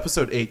 Also,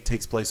 episode 8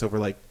 takes place over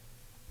like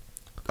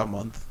a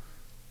month.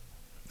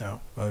 no,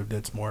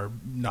 that's more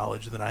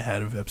knowledge than I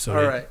had of episode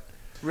All 8. right.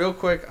 Real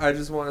quick, I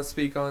just want to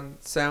speak on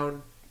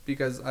sound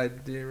because I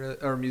didn't really,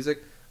 or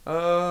music.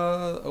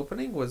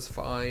 Opening was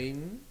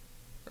fine.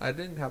 I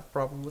didn't have a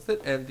problem with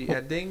it, and the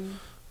ending.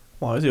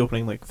 Why is the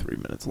opening like 3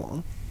 minutes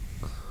long?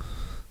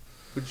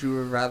 Would you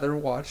have rather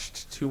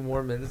watched 2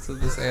 more minutes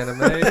of this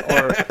anime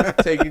or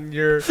taking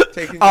your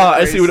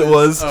I see what it graces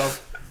was.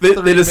 of They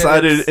 3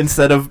 decided minutes?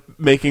 instead of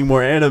making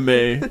more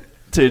anime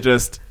to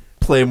just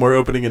play more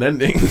opening and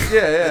ending.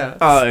 Yeah, yeah.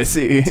 I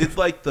see. Did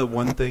like the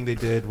one thing they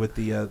did with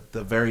the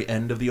very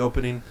end of the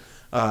opening.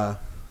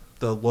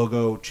 The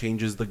logo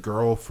changes the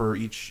girl for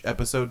each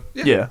episode.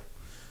 Yeah,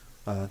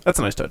 Uh, that's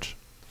a nice touch.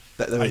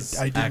 that was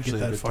I didn't actually get a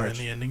that good far touch.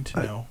 in the ending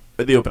to know.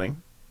 At the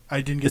opening,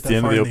 I didn't get It's the that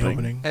end of far the in the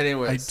opening. opening. I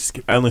Anyways,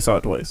 skipped. I only saw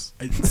it twice.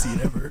 I didn't see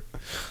it ever.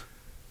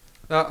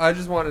 I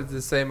just wanted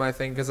to say my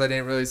thing because I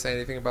didn't really say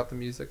anything about the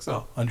music. So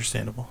Oh,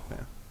 understandable.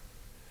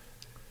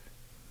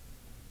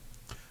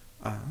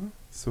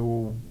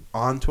 So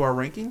on to our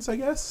rankings, I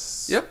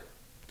guess. Yep.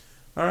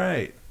 All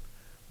right.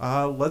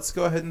 Let's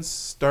go ahead and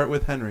start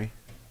with Henry.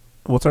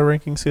 What's our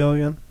ranking scale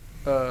again?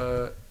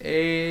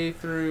 A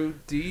through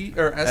D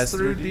or S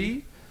through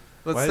D.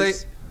 Let's Why say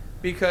is-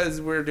 because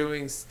we're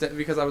doing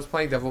because I was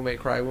playing Devil May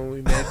Cry when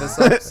we made this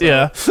up. So,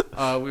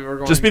 Yeah, we were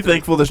going. just be to-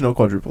 thankful there's no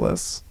quadruple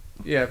S.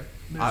 Yeah.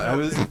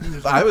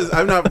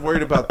 I'm not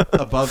worried about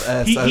above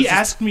S. He I was just-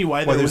 asked me why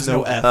why there there's was no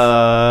no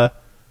F.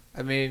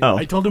 I mean, Oh.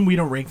 I told him we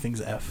don't rank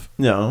things F.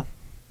 No,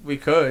 we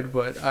could,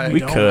 but I We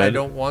don't, could. I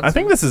don't want. I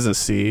think to. this is a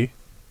C.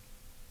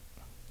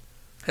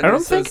 Henry I don't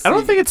says think. I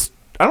don't C. think it's.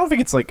 I don't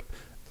think it's like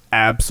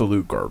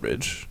absolute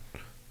garbage.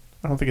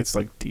 I don't think it's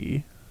like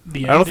D.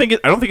 The I don't think.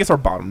 I don't think it's our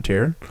bottom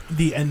tier.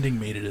 the ending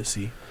made it a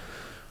C.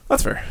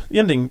 That's fair. The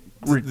ending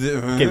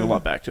gave a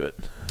lot back to it.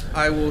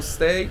 I will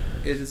stay.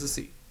 It is a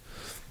C.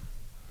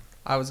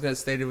 I was gonna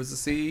state it was a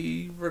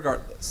C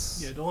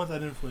regardless. Yeah, don't let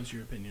that influence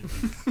your opinion.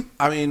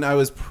 I mean, I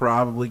was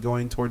probably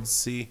going towards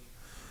C.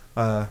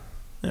 Yeah.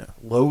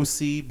 Low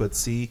C, but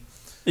C.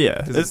 Yeah,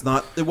 Because it's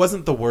not. It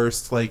wasn't the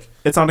worst. Like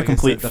it's not a like I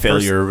complete said, the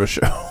failure of a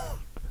show.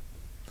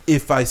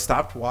 if I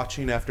stopped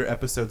watching after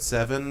episode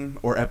 7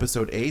 or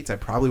episode 8, I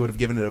probably would have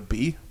given it a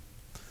B.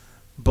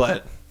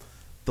 But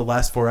the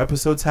last 4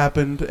 episodes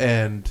happened,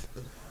 and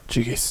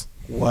Jeez.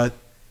 what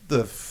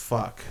the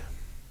fuck?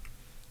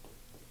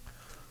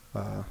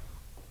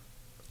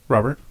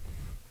 Robert.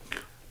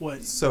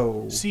 What?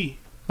 So C.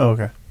 Oh,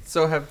 okay.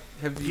 So have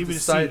you Give it a C.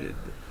 decided?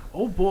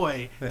 Oh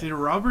boy, Yeah. did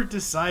Robert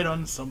decide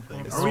on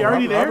something? So Are we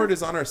already there? Robert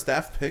is on our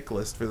staff pick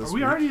list for this Are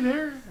we week. already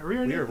there? Are we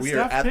already We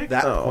are staff at pick?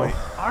 that Oh. point.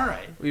 All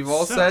right. We've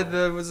all So- said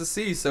that it was a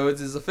C, so it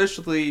is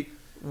officially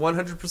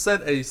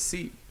 100% a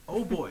C.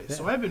 Oh boy,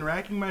 so I've been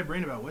racking my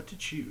brain about what to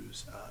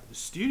choose. The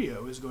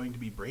studio is going to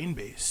be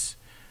Brainbase.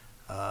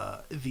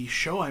 The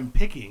show I'm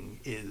picking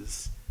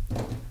is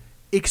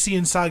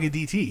Ixion Saga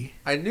DT.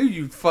 I knew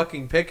you'd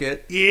fucking pick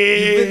it. Yeah.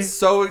 You've been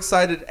so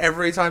excited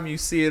every time you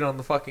see it on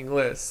the fucking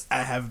list.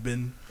 I have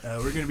been. We're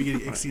going to be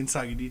getting Ixion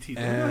Saga DT. Don't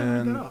go ahead and read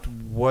And that off.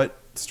 what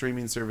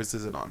streaming service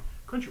is it on?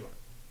 Crunchyroll.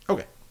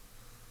 Okay.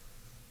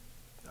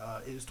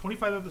 It is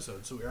 25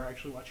 episodes, so we are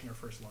actually watching our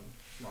first long.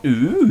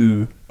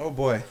 Ooh. Oh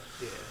boy.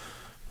 Yeah.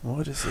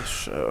 What is this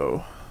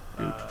show?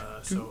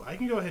 So I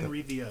can go ahead and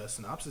read the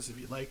synopsis if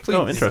you'd like.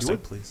 Oh, interesting.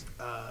 Please.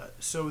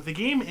 So the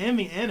game and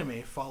the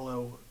anime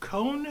follow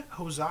Kon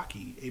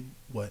Hozaki.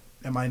 What?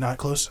 Am I not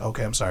close?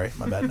 Okay, I'm sorry.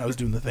 My bad. I was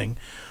doing the thing.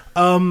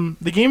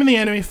 The game and the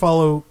anime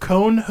follow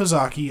Kon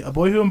Hozaki, a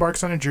boy who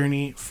embarks on a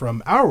journey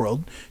from our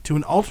world to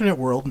an alternate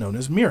world known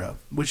as Mira,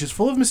 which is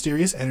full of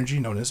mysterious energy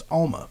known as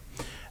Alma.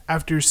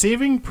 After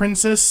saving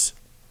Princess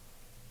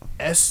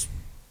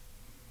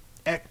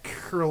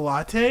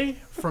Ekerlate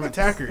from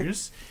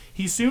attackers,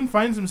 he soon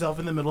finds himself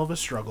in the middle of a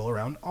struggle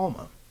around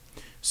Alma.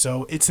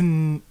 So it's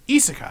an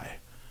isekai.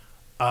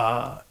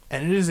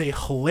 and it is a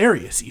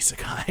hilarious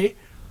isekai.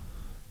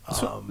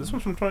 This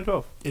one's from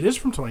 2012. It is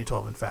from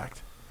 2012, in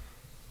fact.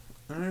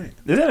 All right.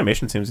 This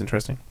animation seems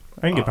interesting.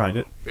 I can get behind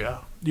it. Yeah.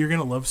 You're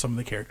going to love some of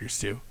the characters,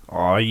 too.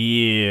 Oh,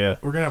 yeah.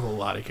 We're going to have a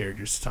lot of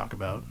characters to talk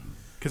about,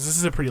 because this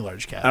is a pretty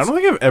large cast. I don't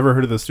think I've ever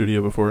heard of the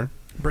studio before.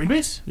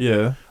 Brainbase?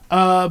 Yeah.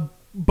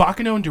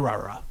 Bakano and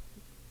Durarara.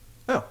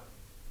 Oh.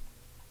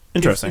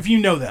 Interesting. If you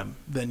know them,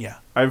 then yeah.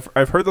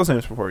 I've heard those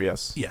names before,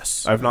 yes.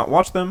 Yes. I've not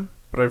watched them,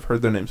 but I've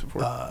heard their names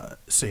before.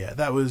 So yeah,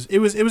 it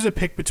was a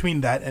pick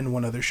between that and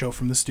one other show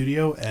from the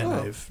studio, and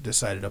Oh. I've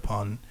decided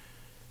upon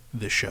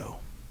this show.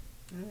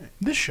 All right.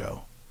 This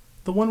show.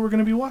 The one we're going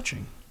to be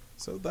watching.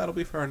 So that'll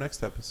be for our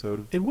next episode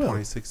of It will.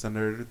 26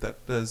 Under.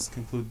 That does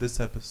conclude this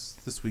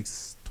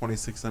week's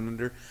 26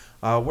 Under.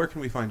 Where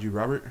can we find you,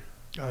 Robert?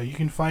 You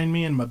can find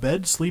me in my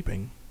bed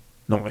sleeping.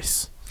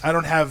 Nice. I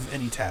don't have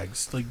any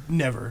tags. Like,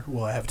 never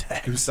will I have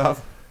tags.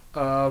 Gustav?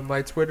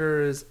 My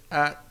Twitter is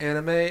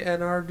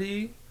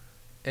 @AnimeNRD,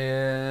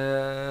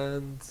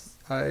 and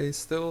I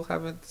still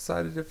haven't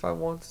decided if I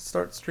want to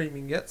start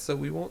streaming yet, so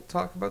we won't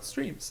talk about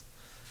streams.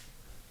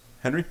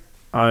 Henry?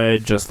 I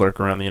just lurk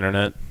around the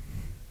internet.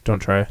 Don't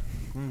try.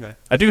 Okay.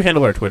 I do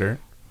handle our Twitter,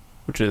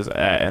 which is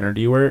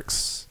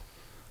 @EnerdyWorks.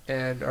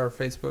 And our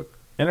Facebook.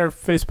 And our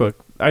Facebook.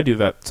 I do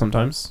that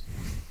sometimes.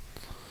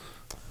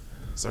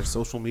 It's our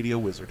social media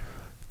wizard.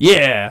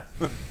 Yeah.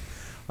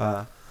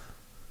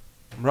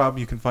 Rob,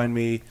 you can find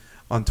me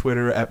on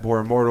Twitter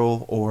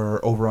 @BoreImmortal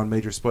or over on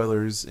Major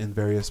Spoilers in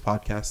various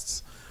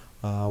podcasts.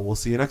 We'll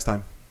see you next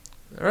time.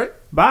 All right.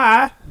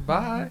 Bye.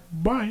 Bye.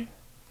 Bye.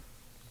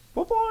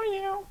 Bye-bye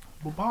now.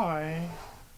 Bye-bye.